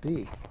as can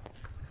be.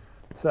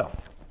 So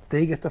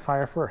they get to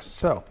fire first.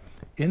 So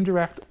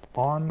indirect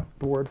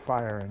on-board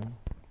firing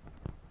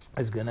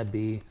is going to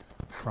be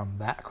from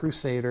that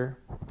Crusader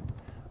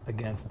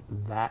against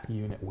that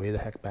unit way the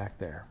heck back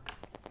there.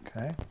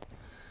 Okay.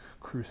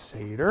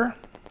 Crusader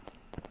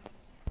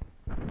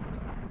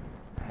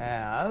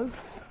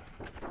has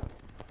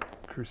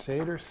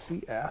Crusader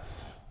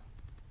CS.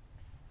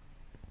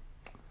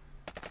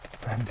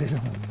 Fragmentation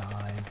of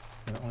 9,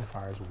 and it only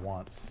fires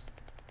once.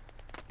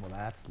 Well,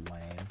 that's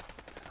lame.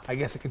 I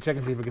guess it can check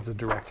and see if it gets a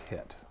direct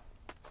hit.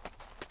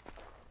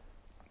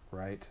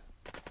 Right?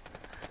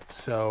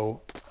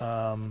 So,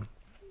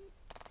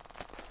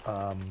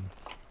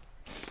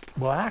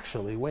 well,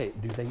 actually,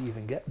 wait, do they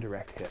even get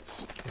direct hits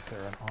if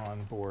they're an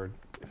onboard,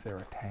 if they're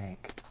a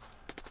tank?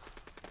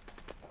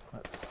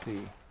 Let's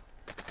see.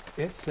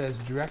 It says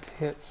direct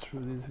hits for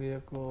these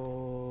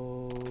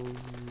vehicles.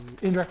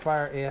 Indirect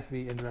fire,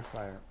 AFV, indirect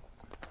fire.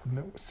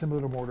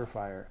 Similar to mortar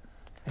fire.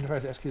 Indirect fire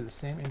is executed the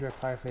same indirect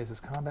fire phase as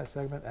combat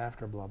segment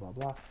after blah, blah,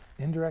 blah.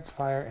 Indirect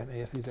fire and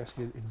AFV is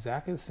executed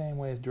exactly the same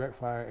way as direct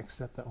fire,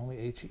 except that only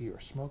HE or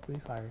smoke will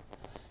be fired.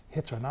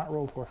 Hits are not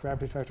rolled for.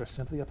 Fabrication factors are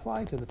simply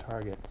applied to the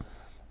target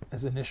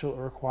as initial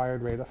or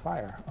required rate of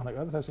fire. Unlike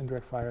other types of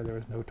indirect fire, there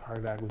is no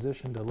target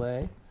acquisition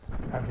delay.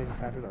 Fabrication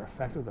factors are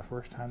effective the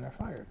first time they're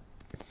fired.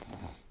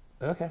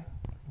 Okay,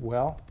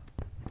 well,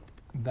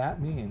 that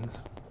means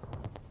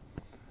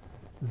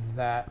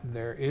that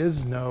there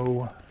is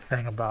no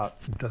thing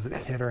about does it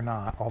hit or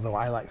not, although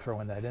I like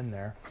throwing that in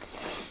there,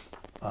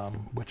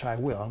 which I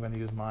will. I'm going to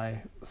use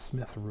my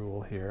Smith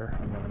rule here.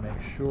 I'm going to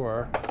make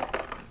sure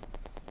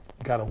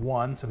got a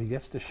 1, so he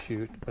gets to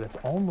shoot, but it's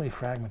only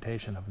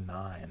fragmentation of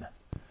 9.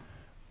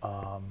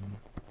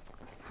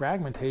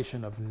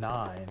 Fragmentation of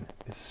 9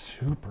 is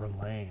super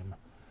lame.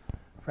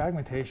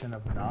 Fragmentation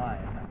of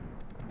 9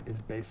 is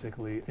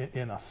basically,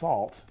 in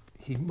assault,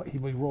 he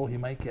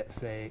might get,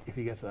 say, if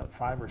he gets a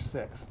 5 or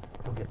 6,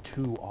 he'll get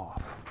 2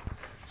 off.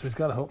 So he's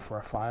got to hope for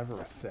a 5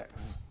 or a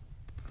 6.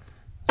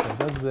 So he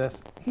does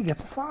this, he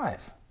gets a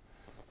 5.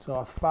 So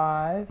a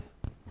 5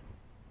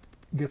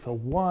 gets a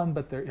 1,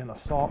 but they're in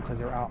assault because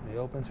they're out in the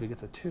open, so he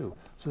gets a 2.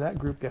 So that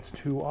group gets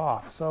 2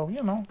 off. So,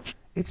 you know,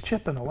 it's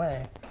chipping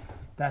away.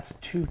 That's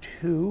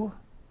 2-2.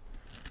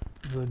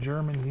 The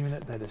German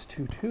unit that is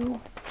 2-2.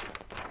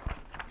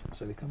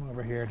 So we come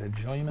over here to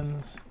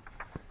Germans,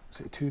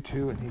 say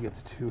 2-2, and he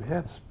gets 2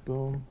 hits.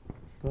 Boom,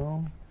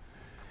 boom.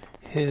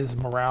 His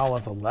morale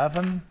is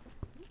 11.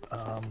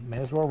 May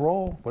as well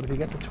roll. What if he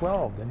gets a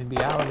 12? Then he'd be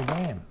out of the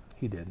game.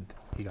 He didn't.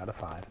 He got a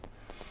 5.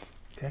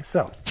 Okay,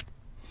 so,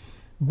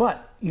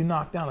 but you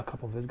knocked down a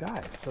couple of his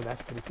guys, so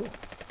that's pretty cool.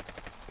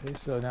 Okay,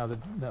 so now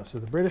so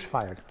the British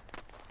fired.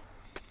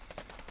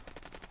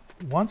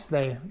 Once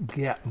they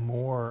get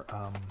more,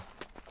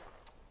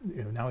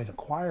 now he's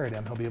acquired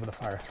him, he'll be able to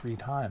fire 3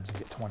 times and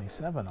get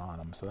 27 on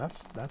him. So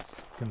that's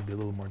going to be a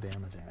little more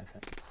damaging, I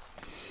think.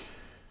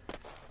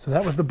 So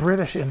that was the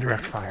British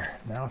indirect fire.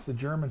 Now it's the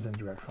Germans'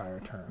 indirect fire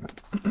turn.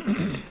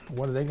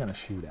 What are they going to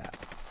shoot at?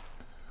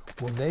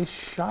 Well, they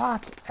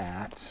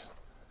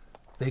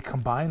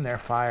combined their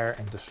fire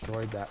and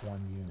destroyed that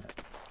one unit.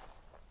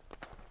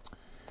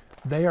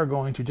 They are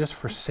going to, just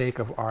for sake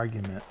of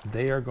argument,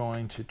 they are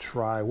going to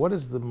try, what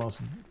is the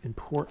most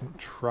important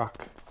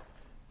truck?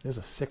 There's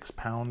a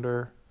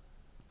 6-pounder.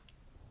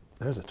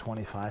 There's a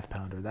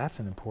 25-pounder. That's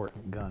an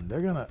important gun.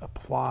 They're going to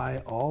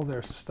apply all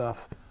their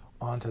stuff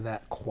onto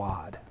that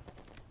quad.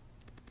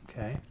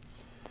 Okay?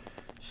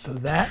 So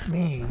that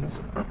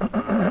means,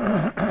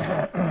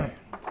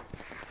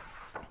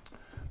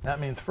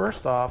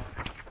 first off,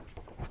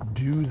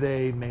 do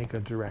they make a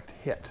direct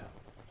hit?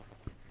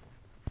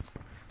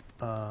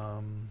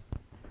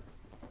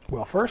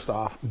 Well, first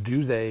off,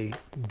 do they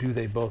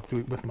both do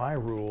it with my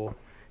rule?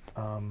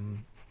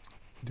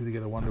 Do they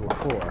get a 1 to a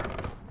 4?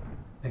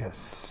 They got a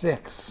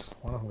 6.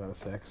 One of them got a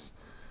 6.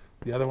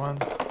 The other one,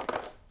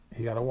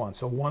 he got a 1.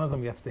 So one of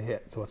them gets the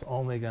hit. So it's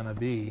only going to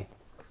be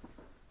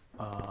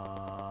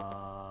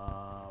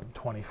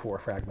 24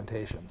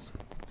 fragmentations.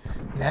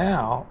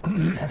 Now, I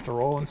have to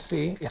roll and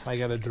see if I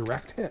get a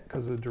direct hit,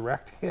 because a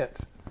direct hit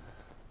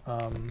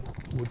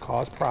would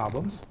cause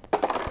problems.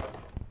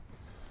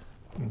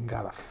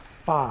 Got a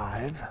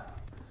 5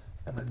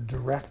 and a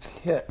direct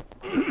hit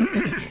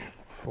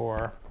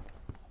for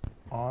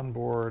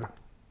onboard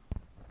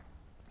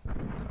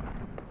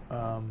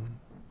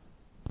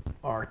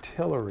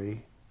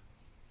artillery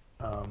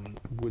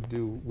would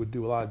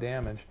do a lot of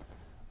damage,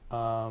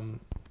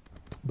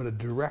 but a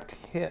direct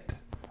hit.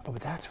 Oh,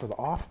 but that's for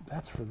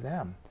that's for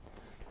them.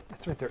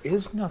 That's right. There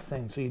is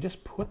nothing, so you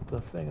just put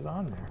the things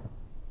on there.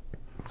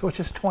 So it's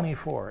just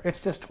 24. It's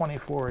just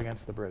 24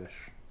 against the British.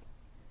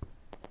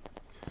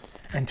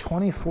 And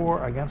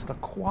 24 against a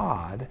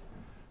quad,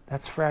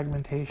 that's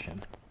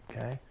fragmentation,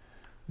 okay?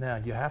 Now,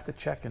 you have to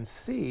check and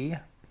see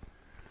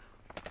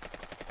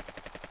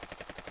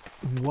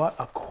what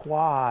a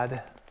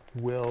quad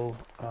will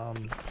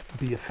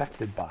be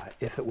affected by,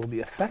 if it will be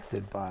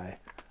affected by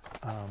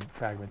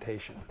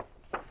fragmentation.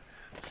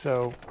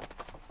 So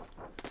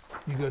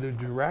you go to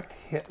direct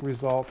hit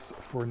results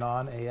for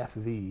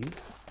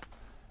non-AFVs.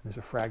 There's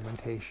a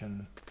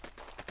fragmentation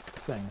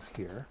things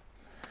here.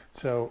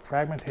 So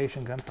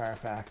fragmentation gunfire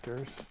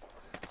factors.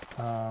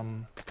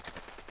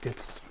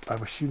 I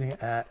was shooting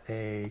at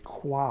a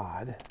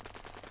quad,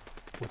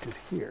 which is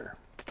here.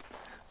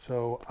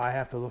 So I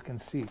have to look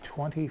and see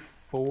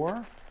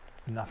 24,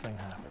 nothing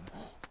happens.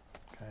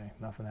 Okay,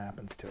 nothing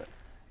happens to it.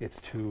 It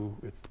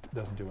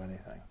doesn't do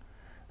anything.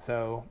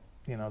 So,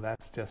 you know,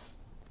 that's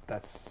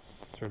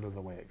sort of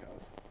the way it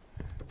goes.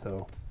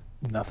 So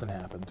nothing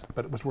happened,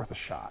 but it was worth a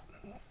shot.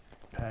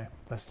 Okay,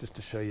 that's just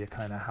to show you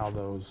kind of how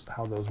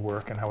those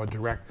work and how a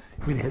direct.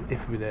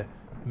 If we'd have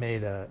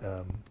made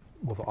a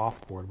well, the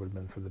offboard would have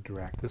been for the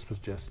direct. This was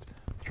just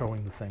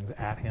throwing the things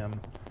at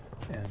him,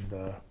 and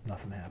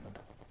nothing happened.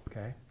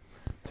 Okay,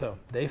 so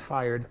they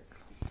fired.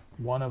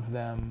 One of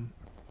them,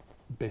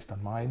 based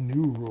on my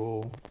new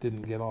rule,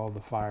 didn't get all the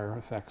fire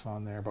effects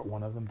on there, but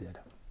one of them did.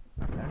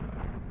 Okay.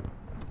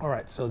 All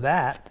right, so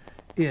that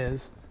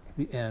is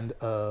the end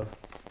of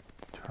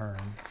turn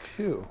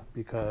 2,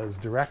 because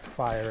direct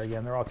fire,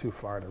 again, they're all too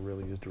far to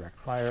really use direct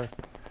fire.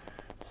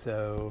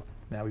 So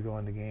now we go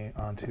on to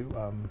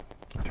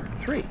turn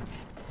 3,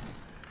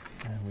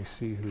 and we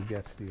see who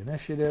gets the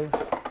initiative.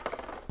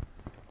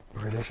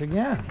 British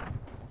again.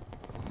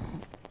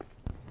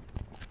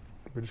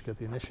 The British get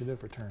the initiative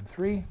for turn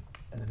 3,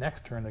 and the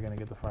next turn they're going to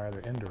get the fire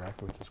their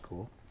indirect, which is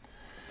cool.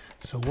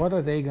 So what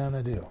are they going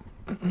to do?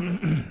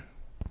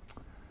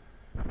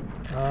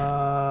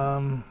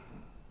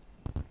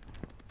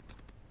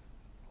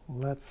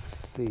 Let's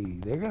see.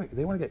 They want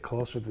to get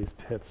closer to these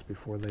pits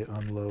before they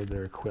unload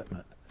their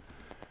equipment.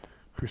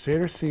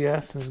 Crusader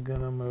CS is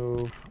going to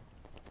move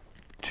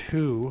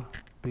 4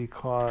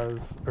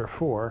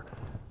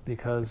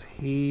 because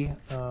he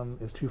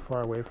is too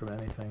far away from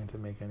anything to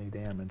make any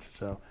damage.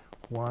 So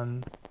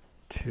 1,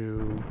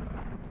 2,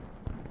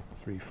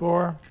 3,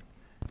 4.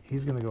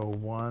 He's going to go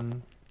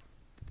 1,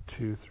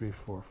 2, 3,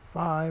 4,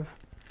 5.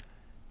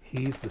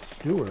 He's the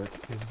Stewart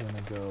is going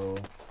to go.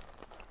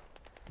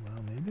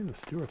 Well, maybe the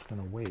Stewart's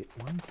going to wait.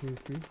 1, 2,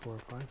 3, 4,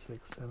 5,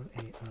 6, 7,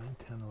 8, 9,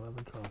 10,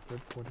 11, 12,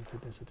 13, 14,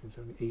 15, 16,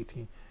 17,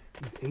 18.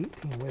 He's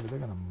 18 away, but they're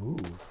going to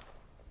move.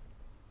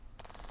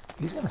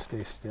 He's going to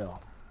stay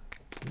still.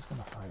 He's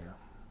going to fire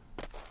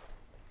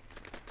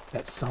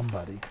at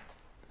somebody.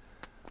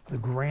 The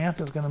Grant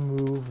is going to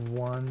move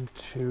 1,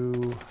 2,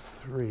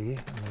 3. I'm going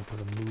to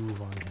put a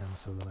move on him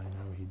so that I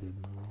know he did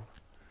move.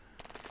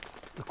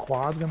 The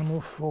Quad's going to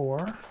move 4.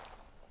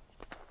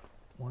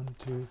 1,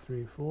 2,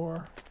 3,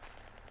 4.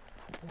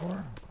 4,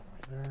 right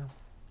there.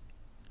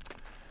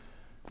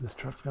 This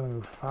truck's going to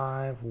move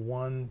 5.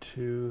 1,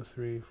 2,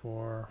 3,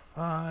 4,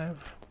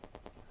 5.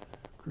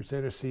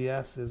 Crusader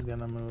CS is going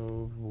to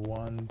move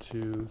 1,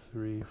 2,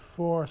 3,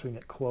 4, so we can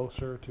get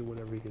closer to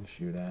whatever he can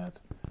shoot at.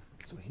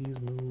 So he's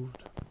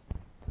moved.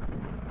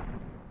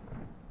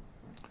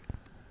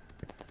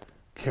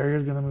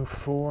 Carrier's going to move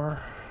 4.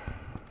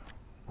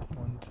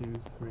 1, 2,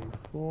 3,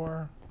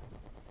 4.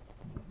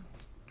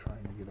 It's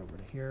trying to get over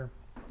to here.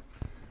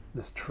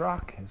 This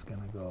truck is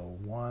going to go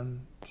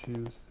 1,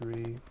 2,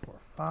 3, 4,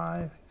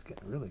 5. He's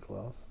getting really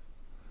close.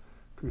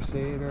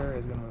 Crusader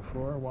is going to move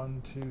 4.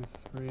 1, 2,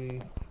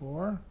 3,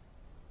 4.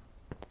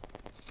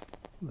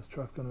 This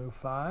truck's going to move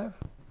 5.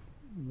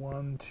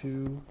 1,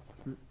 2,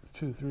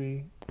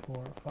 3,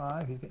 4,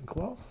 5. He's getting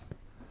close.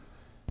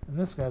 And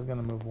this guy's going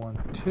to move 1,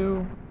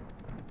 2.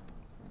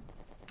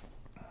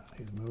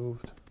 He's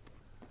moved,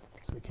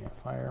 so he can't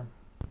fire.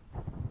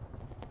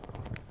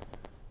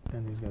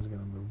 And these guys are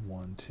going to move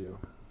 1, 2.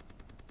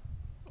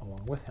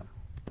 Along with him.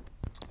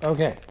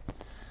 Okay,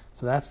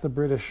 so that's the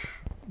British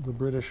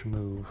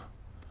move.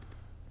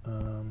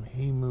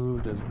 He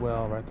moved as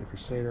well, right? The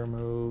Crusader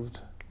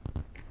moved.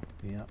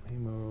 Yeah, he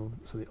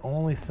moved. So the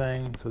only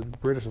thing, so the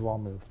British have all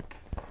moved.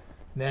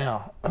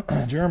 Now,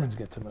 Germans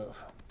get to move.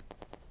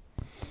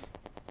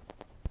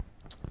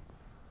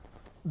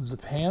 The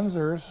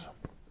Panzers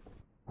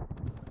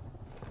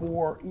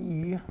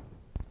 4E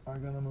are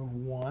going to move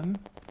 1,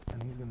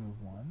 and he's going to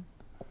move 1.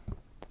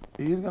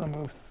 He's going to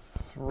move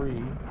 3.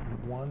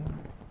 1,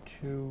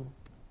 2,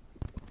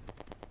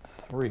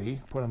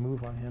 3. Put a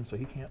move on him so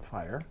he can't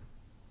fire.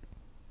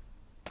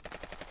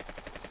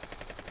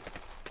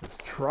 This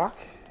truck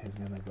is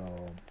going to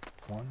go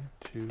 1,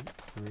 2,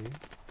 3,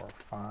 4,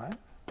 5.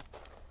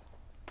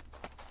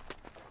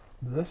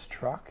 This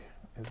truck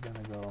is going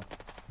to go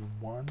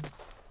 1,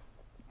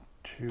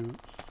 2,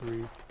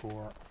 3,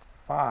 4,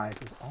 5.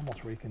 It's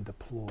almost where you can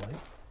deploy.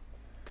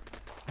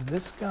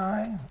 This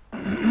guy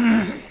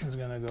is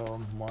going to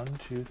go 1,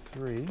 2,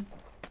 3. So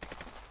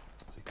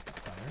you can't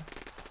fire.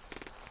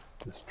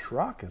 This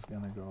truck is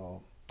going to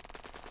go.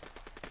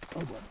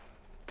 Oh boy!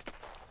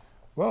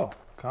 Whoa!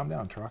 Calm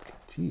down, truck.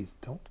 Jeez,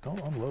 don't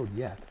unload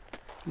yet.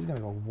 He's going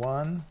to go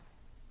 1,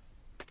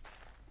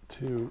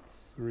 2,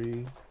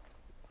 3,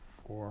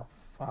 4,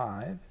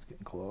 5. He's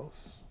getting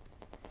close.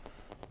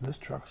 This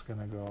truck's going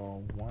to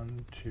go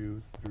 1,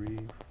 2, 3,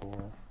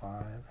 4,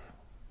 5.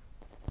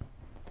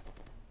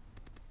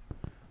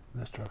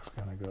 This truck's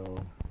gonna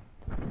go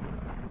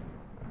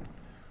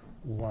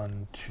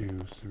 1,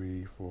 2,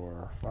 3,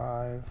 4,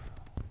 5.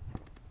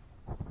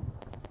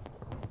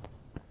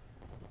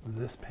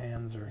 This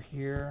Panzer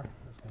here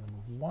is going to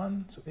move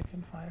 1 so it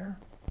can fire.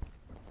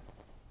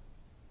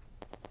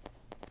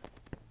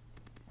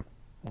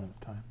 One at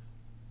a time.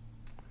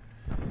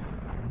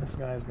 And this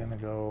guy's going to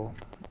go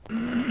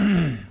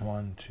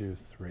 1, 2,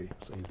 3.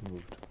 So he's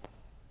moved.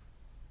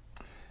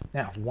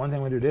 Now, one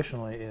thing we do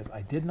additionally is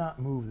I did not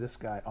move this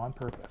guy on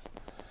purpose.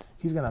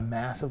 He's got a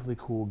massively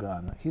cool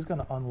gun. He's going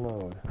to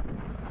unload.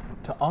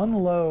 To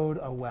unload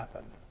a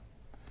weapon,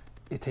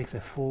 it takes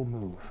a full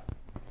move.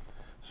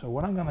 So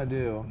what I'm going to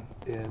do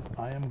is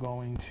I am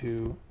going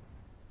to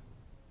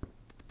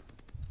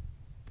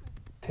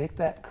take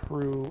that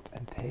crew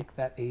and take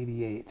that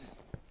 88,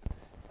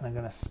 and I'm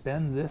going to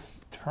spend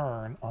this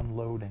turn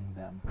unloading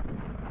them.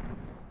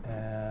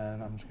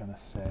 And I'm just going to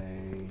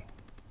say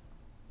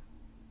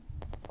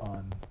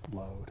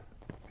unload.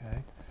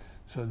 Okay,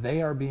 so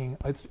they are being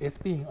it's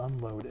being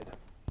unloaded,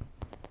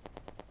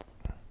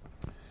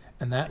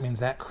 and that means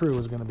that crew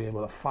is going to be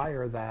able to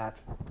fire that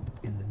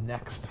in the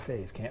next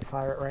phase. Can't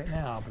fire it right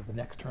now, but the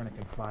next turn it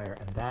can fire,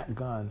 and that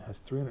gun has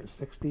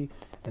 360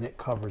 and it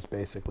covers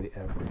basically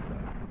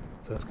everything.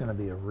 So it's going to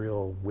be a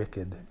real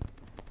wicked,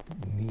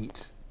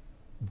 neat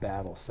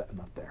battle setting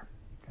up there.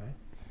 Okay,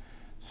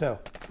 so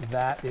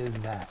that is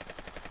that.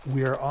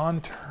 We are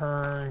on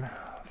turn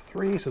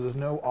 3, so there's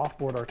no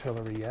offboard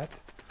artillery yet,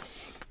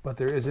 but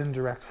there is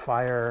indirect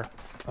fire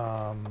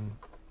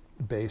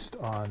based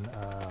on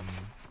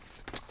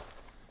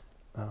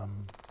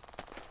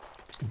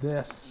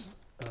this.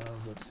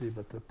 Let's see,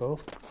 but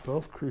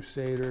both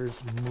Crusaders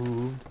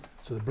moved,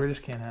 so the British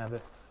can't have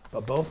it,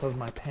 but both of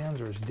my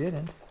Panzers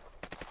didn't.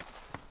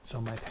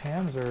 So my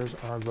Panzers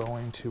are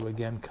going to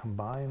again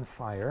combine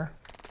fire.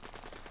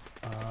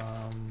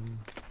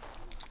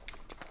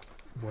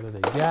 What do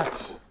they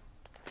get?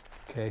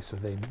 Okay, so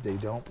they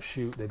don't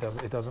shoot. It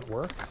doesn't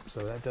work. So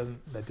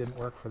that didn't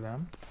work for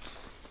them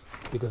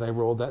because I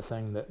rolled that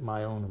thing, that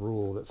my own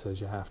rule that says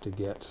you have to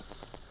get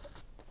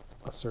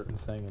a certain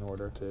thing in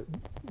order to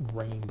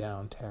rain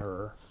down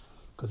terror,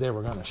 because they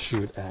were going to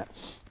shoot at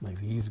like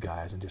these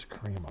guys and just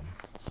cream them,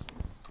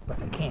 but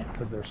they can't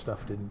because their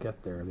stuff didn't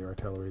get there, their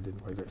artillery didn't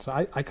quite there. So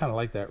I kind of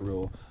like that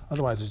rule.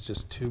 Otherwise it's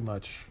just too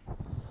much.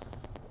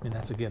 I mean,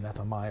 that's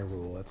a my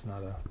rule.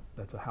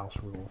 That's a house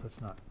rule.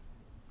 That's not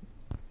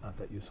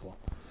that useful.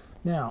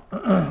 Now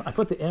I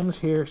put the M's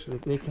here so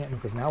that they can't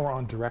move, because now we're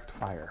on direct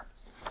fire.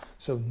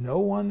 So no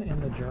one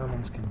in the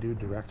Germans can do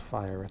direct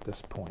fire at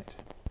this point.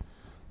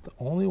 The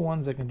only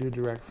ones that can do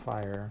direct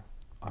fire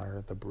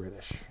are the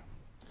British.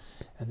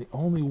 And the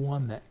only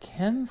one that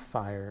can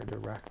fire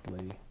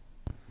directly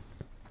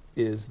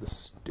is the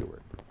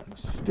Stuart. And the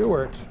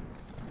Stuart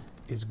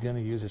is going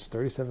to use its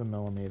 37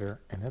 millimeter,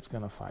 and it's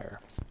going to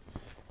fire.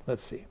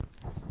 Let's see.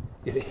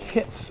 If it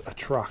hits a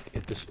truck,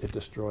 it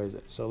destroys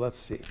it. So let's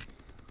see.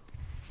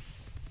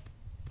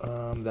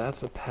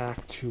 That's a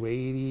PAC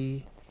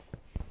 280.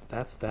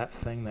 That's that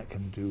thing that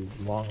can do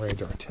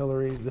long-range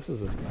artillery. This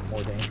is a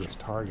more dangerous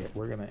target.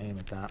 We're going to aim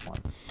at that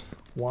one.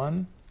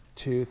 1,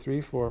 2,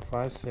 3, 4,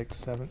 5, 6,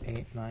 7,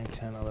 8, 9,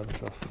 10, 11,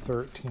 12,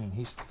 13.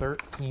 He's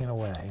 13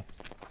 away.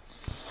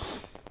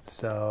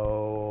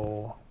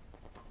 So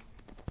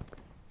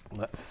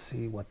let's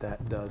see what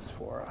that does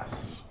for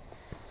us.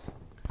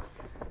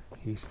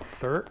 He's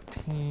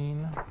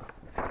 13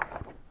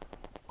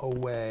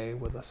 away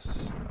with a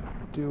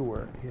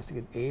Stuart. He has to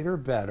get 8 or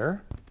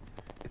better.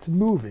 It's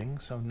moving,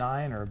 so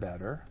 9 or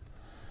better.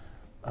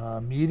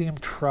 Medium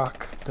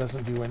truck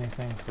doesn't do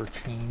anything for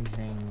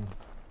changing.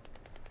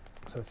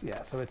 So it's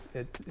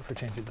for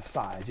changing the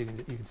size. You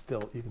can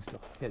still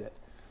hit it.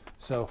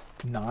 So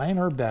 9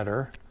 or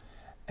better,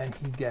 and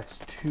he gets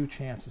 2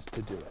 chances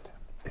to do it.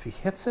 If he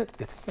hits it,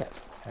 it's hit.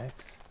 Okay,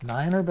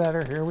 9 or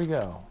better. Here we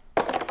go.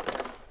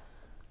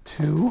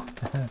 2.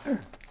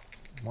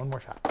 One more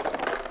shot.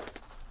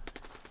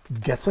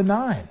 Gets a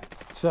 9.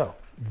 So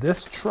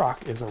this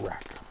truck is a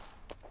wreck.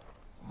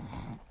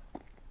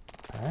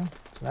 Okay,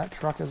 so that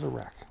truck is a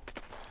wreck.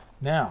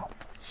 Now,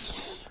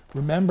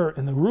 remember,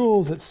 in the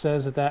rules it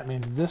says that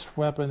means this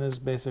weapon is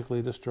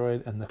basically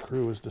destroyed and the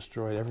crew is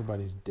destroyed.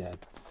 Everybody's dead.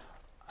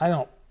 I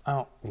don't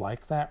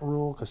like that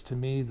rule, because to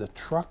me the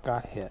truck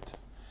got hit,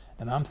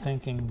 and I'm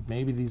thinking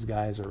maybe these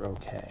guys are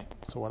okay.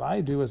 So what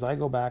I do is I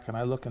go back and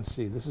I look and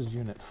see. This is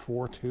Unit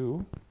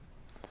 4-2.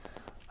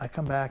 I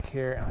come back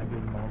here and I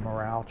give them a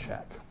morale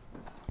check.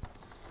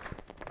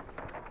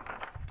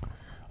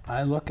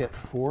 I look at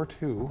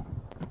 4-2.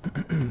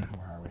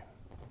 Where are we?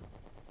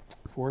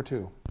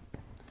 4-2.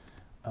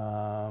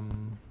 Well,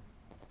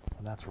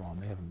 that's wrong.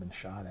 They haven't been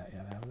shot at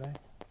yet, have they?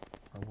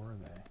 Or were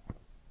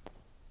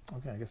they?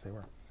 Okay, I guess they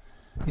were.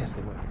 Yes,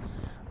 they were.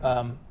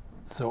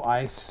 So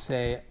I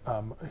say,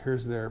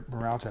 here's their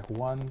morale check.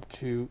 1,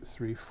 2,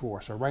 3,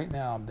 4. So right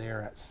now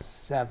they're at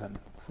 7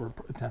 for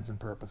intents and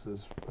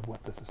purposes of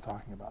what this is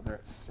talking about. They're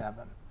at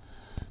 7.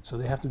 So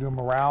they have to do a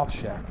morale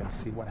check and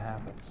see what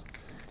happens.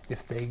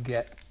 If they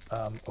get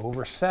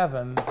over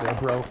 7, they're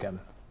broken.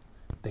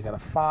 They got a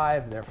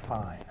 5, they're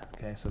fine.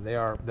 Okay, so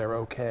they're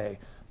okay.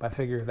 But I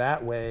figure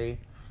that way,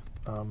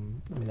 I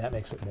mean, that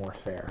makes it more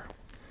fair.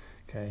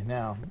 Okay,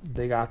 now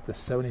they got the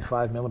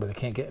 75 millimeter. They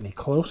can't get any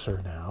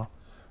closer now,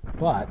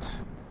 but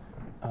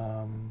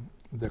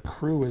the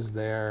crew is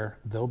there.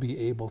 They'll be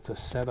able to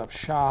set up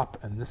shop,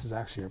 and this is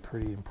actually a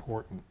pretty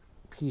important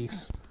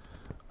piece.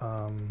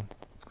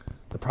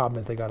 The problem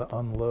is they got to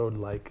unload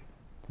like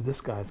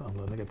this guy's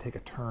unloading. They got to take a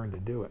turn to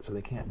do it, so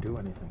they can't do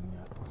anything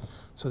yet.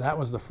 So that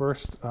was the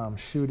first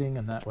shooting,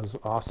 and that was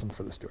awesome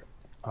for the Stuart.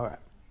 All right.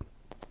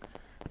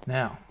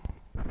 Now,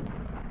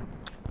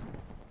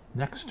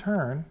 next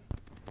turn,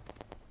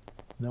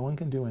 no one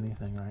can do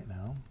anything right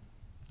now.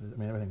 I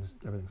mean, everything's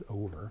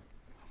over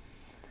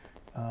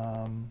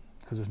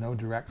because there's no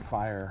direct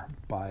fire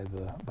by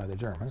the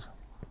Germans,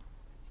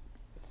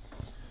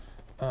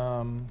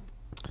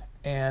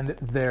 and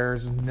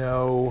there's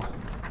no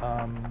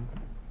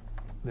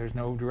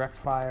direct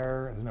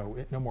fire.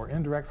 There's no more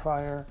indirect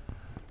fire.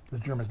 The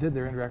Germans did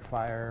their indirect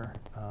fire,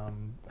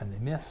 and they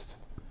missed.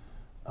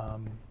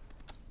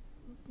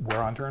 We're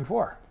on turn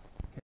 4.